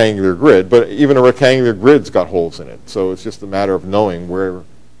not a rectangular grid, but even a rectangular grid's got holes in it. So it's just a matter of knowing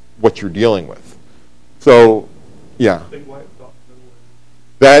what you're dealing with. So, yeah.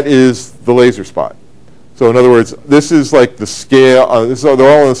 That is the laser spot. So in other words, this is like the scale,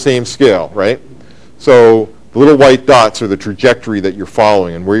 they're all on the same scale, right? So the little white dots are the trajectory that you're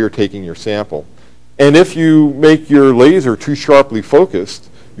following and where you're taking your sample. And if you make your laser too sharply focused,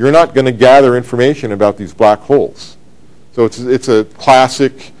 you're not going to gather information about these black holes. So it's a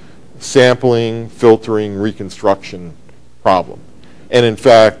classic sampling, filtering, reconstruction problem. And in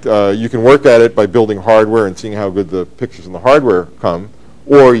fact, you can work at it by building hardware and seeing how good the pictures in the hardware come,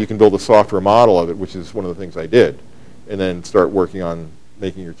 or you can build a software model of it, which is one of the things I did, and then start working on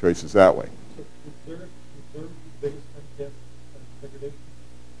making your choices that way. So is there the biggest MTF degradation?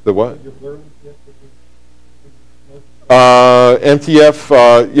 The what? Your blur MTF?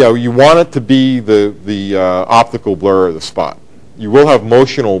 MTF, yeah, you want it to be the optical blur of the spot. You will have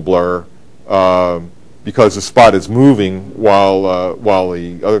motional blur because the spot is moving while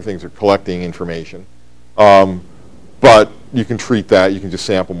the other things are collecting information. But you can treat that. You can just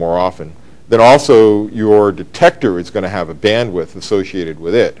sample more often. Then also your detector is going to have a bandwidth associated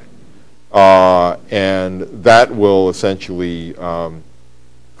with it. And that will essentially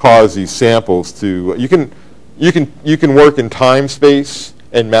cause these samples to, you can work in time space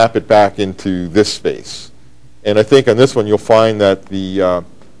and map it back into this space. And I think on this one you'll find that the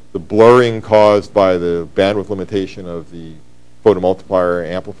blurring caused by the bandwidth limitation of the photomultiplier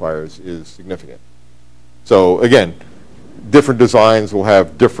amplifiers is significant. So again, different designs will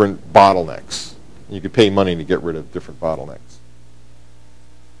have different bottlenecks. You could pay money to get rid of different bottlenecks.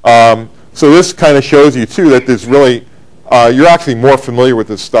 So this kind of shows you too that there's really, you're actually more familiar with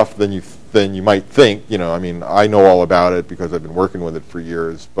this stuff than you might think. You know, I mean, I know all about it because I've been working with it for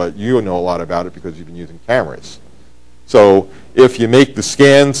years, but you know a lot about it because you've been using cameras. So if you make the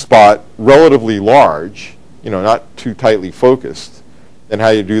scan spot relatively large, you know, not too tightly focused, then how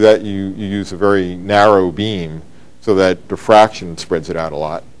you do that, you use a very narrow beam so that diffraction spreads it out a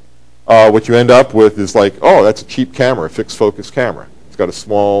lot. What you end up with is like, oh, that's a cheap camera, a fixed focus camera. It's got a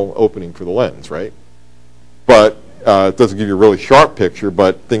small opening for the lens, right? But it doesn't give you a really sharp picture,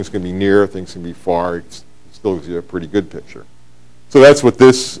 but things can be near, things can be far. It still gives you a pretty good picture. So that's what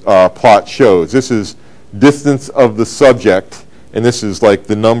this plot shows. This is distance of the subject, and this is like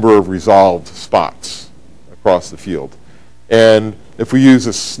the number of resolved spots across the field. And if we use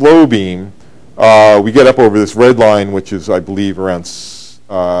a slow beam, we get up over this red line, which is, I believe, around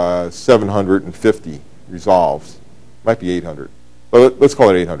 750 resolved. Might be 800. But let's call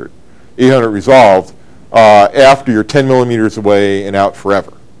it 800. 800 resolved after you're 10 millimeters away and out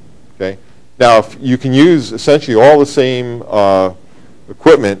forever. Okay? Now, if you can use essentially all the same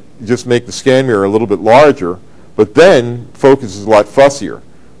equipment, you just make the scan mirror a little bit larger, but then focus is a lot fussier.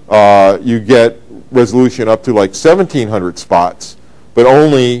 You get resolution up to like 1,700 spots, but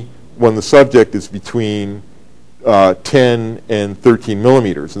only when the subject is between 10 and 13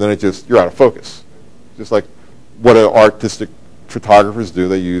 millimeters, and then you're out of focus. Just like what artistic photographers do.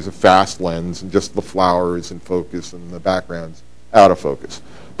 They use a fast lens and just the flowers in focus and the background's out of focus.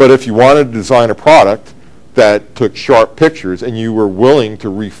 But if you wanted to design a product that took sharp pictures and you were willing to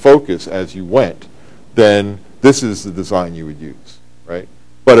refocus as you went, then this is the design you would use, right?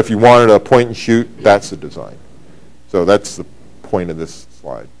 But if you wanted a point and shoot, that's the design. So that's the point of this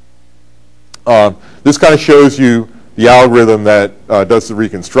slide. This kind of shows you the algorithm that does the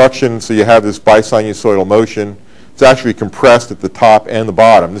reconstruction. So you have this bisinusoidal motion. It's actually compressed at the top and the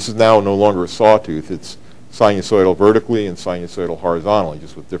bottom. This is now no longer a sawtooth. It's sinusoidal vertically and sinusoidal horizontally,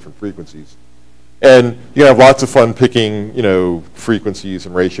 just with different frequencies. And you have lots of fun picking, you know, frequencies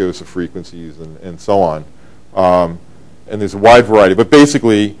and ratios of frequencies and so on. And there's a wide variety. But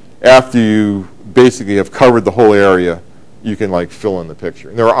basically, after you basically have covered the whole area, you can like fill in the picture.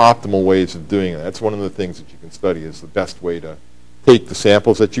 And there are optimal ways of doing that. That's one of the things that you can study is the best way to take the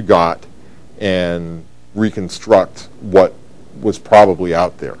samples that you got and reconstruct what was probably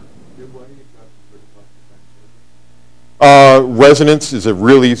out there. Resonance is a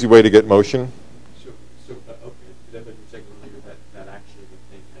real easy way to get motion. Okay, that you're saying earlier that actually the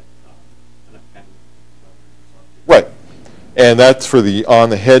thing had enough bandwidth. Right. And that's for the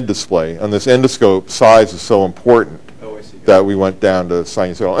on-the-head display. On this endoscope, size is so important that we went down to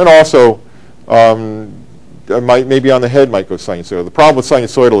sinusoidal. And also, maybe on the head might go sinusoidal. The problem with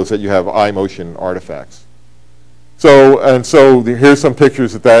sinusoidal is that you have eye motion artifacts. So here's some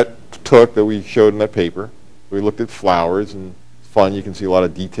pictures that took that we showed in that paper. We looked at flowers, and it's fun. You can see a lot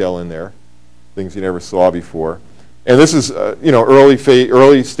of detail in there, things you never saw before. And this is,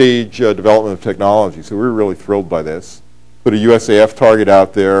 early stage development of technology. So we're really thrilled by this. Put a USAF target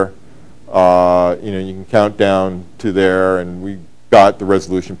out there. You can count down to there, and we got the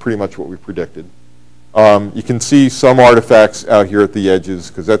resolution pretty much what we predicted. You can see some artifacts out here at the edges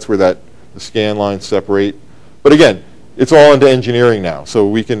because that's where the scan lines separate. But again, it's all into engineering now, so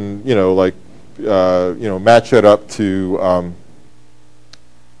we can match that up to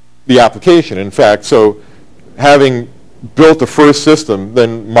the application. In fact, so having built the first system,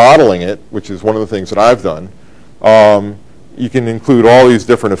 then modeling it, which is one of the things that I've done. You can include all these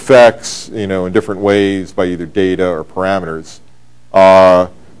different effects, in different ways by either data or parameters.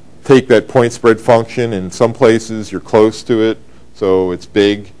 Take that point spread function. In some places, you're close to it, so it's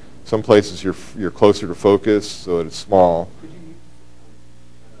big. Some places, you're closer to focus, so it's small. Could you use,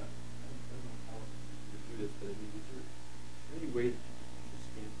 I don't know how you do this, but I mean, is there any way that you can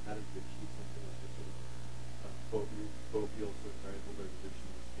scan patterns to achieve something like a sort of foveal sort of variable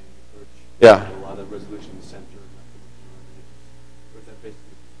resolution scanning approach? Yeah. A lot of resolution in the center, or is that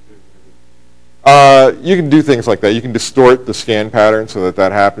basically doing everything? You can do things like that. You can distort the scan pattern so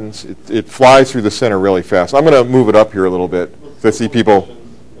that happens. It flies through the center really fast. I'm going to move it up here a little bit to see people.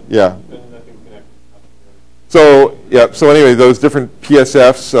 Yeah. So anyway, those different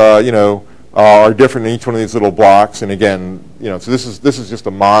PSFs, are different in each one of these little blocks. And again, so this is just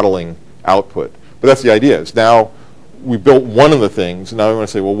a modeling output. But that's the idea. Is now we built one of the things, and now we want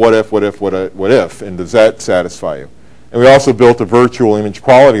to say, well, what if, and does that satisfy you? And we also built a virtual image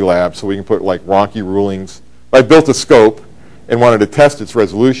quality lab, so we can put like Ronchi rulings. If I built a scope and wanted to test its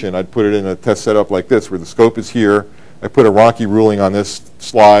resolution, I'd put it in a test setup like this, where the scope is here. I put a Ronchi ruling on this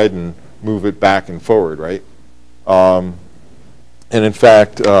slide and move it back and forward, right? And in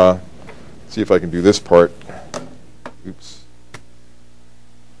fact, see if I can do this part. Oops.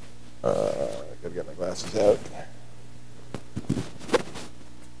 I gotta get my glasses out.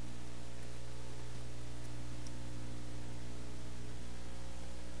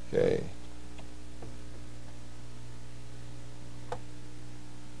 Okay.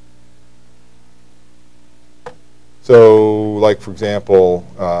 So, like for example,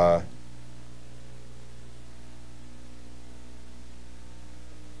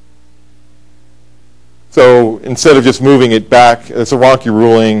 so instead of just moving it back, it's a Ronchi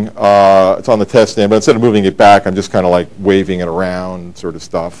ruling, it's on the test stand, but instead of moving it back, I'm just kind of like waving it around sort of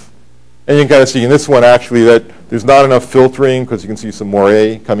stuff. And you can kind of see in this one actually that there's not enough filtering because you can see some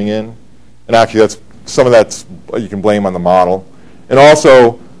moire coming in. And actually some of that's you can blame on the model. And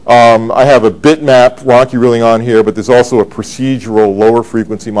also, I have a bitmap Ronchi ruling on here, but there's also a procedural lower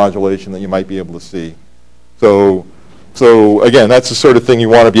frequency modulation that you might be able to see. So again, that's the sort of thing you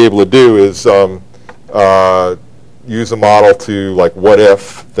want to be able to do is use a model to like what if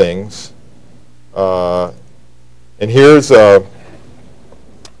things. And here's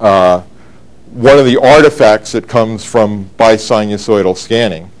one of the artifacts that comes from bisinusoidal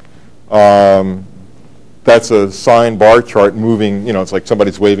scanning. That's a sine bar chart moving, it's like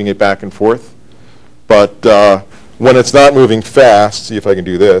somebody's waving it back and forth. But when it's not moving fast, see if I can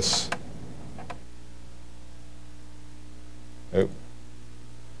do this. Oh,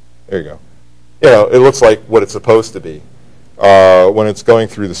 there you go. It looks like what it's supposed to be. When it's going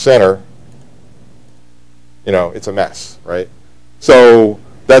through the center, it's a mess, right? So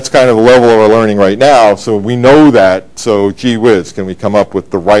that's kind of the level of our learning right now. So we know that. So gee whiz, can we come up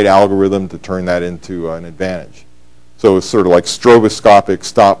with the right algorithm to turn that into an advantage? So it's sort of like stroboscopic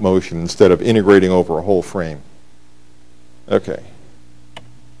stop motion instead of integrating over a whole frame. Okay. I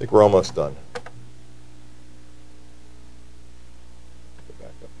think we're almost done. Go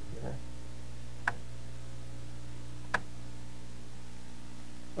back up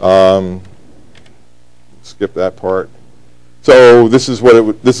here. Skip that part. So this is what it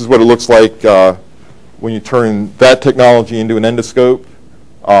looks like when you turn that technology into an endoscope.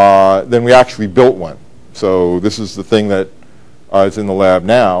 Then we actually built one. So this is the thing that is in the lab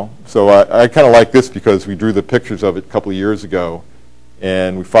now. So I kind of like this because we drew the pictures of it a couple of years ago,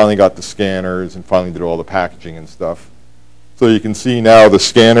 And we finally got the scanners and finally did all the packaging and stuff. So you can see now the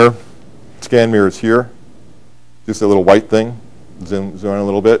scan mirror is here. Just a little white thing. Zoom in a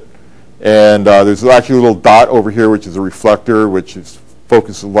little bit. And there's actually a little dot over here, which is a reflector, which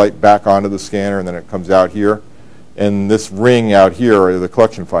focuses the light back onto the scanner, and then it comes out here. And this ring out here are the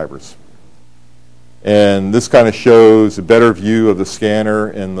collection fibers. And this kind of shows a better view of the scanner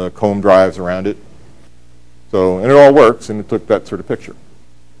and the comb drives around it. So, and it all works, and it took that sort of picture.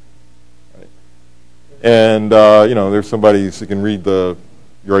 Right. And you know, there's somebody who can read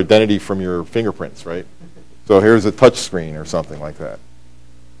your identity from your fingerprints, right? So here's a touch screen or something like that.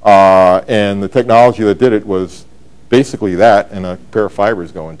 And the technology that did it was basically that and a pair of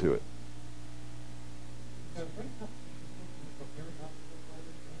fibers going to it.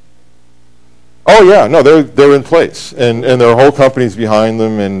 Oh yeah, no, they're in place, and there are whole companies behind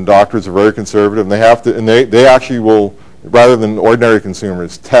them, and doctors are very conservative, and they have to, and they actually will, rather than ordinary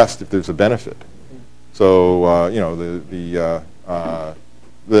consumers, test if there's a benefit. So you know, the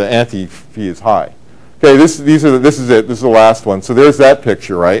ante fee is high. Okay, this is it. This is the last one. So there's that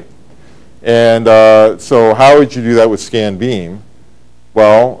picture, right? And so how would you do that with scan beam?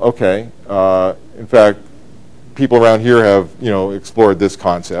 Well, okay. In fact, people around here have explored this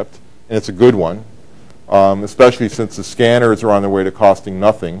concept, and it's a good one, especially since the scanners are on their way to costing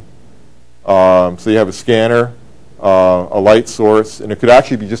nothing. So you have a scanner, a light source, and it could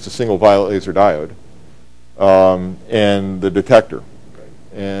actually be just a single violet laser diode, and the detector.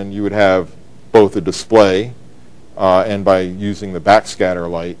 And you would have both a display and, by using the backscatter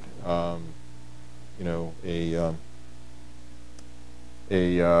light, a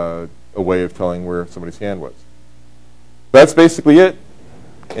way of telling where somebody's hand was. That's basically it.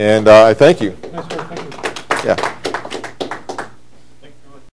 And I thank you. Nice work. Thank you. Yeah.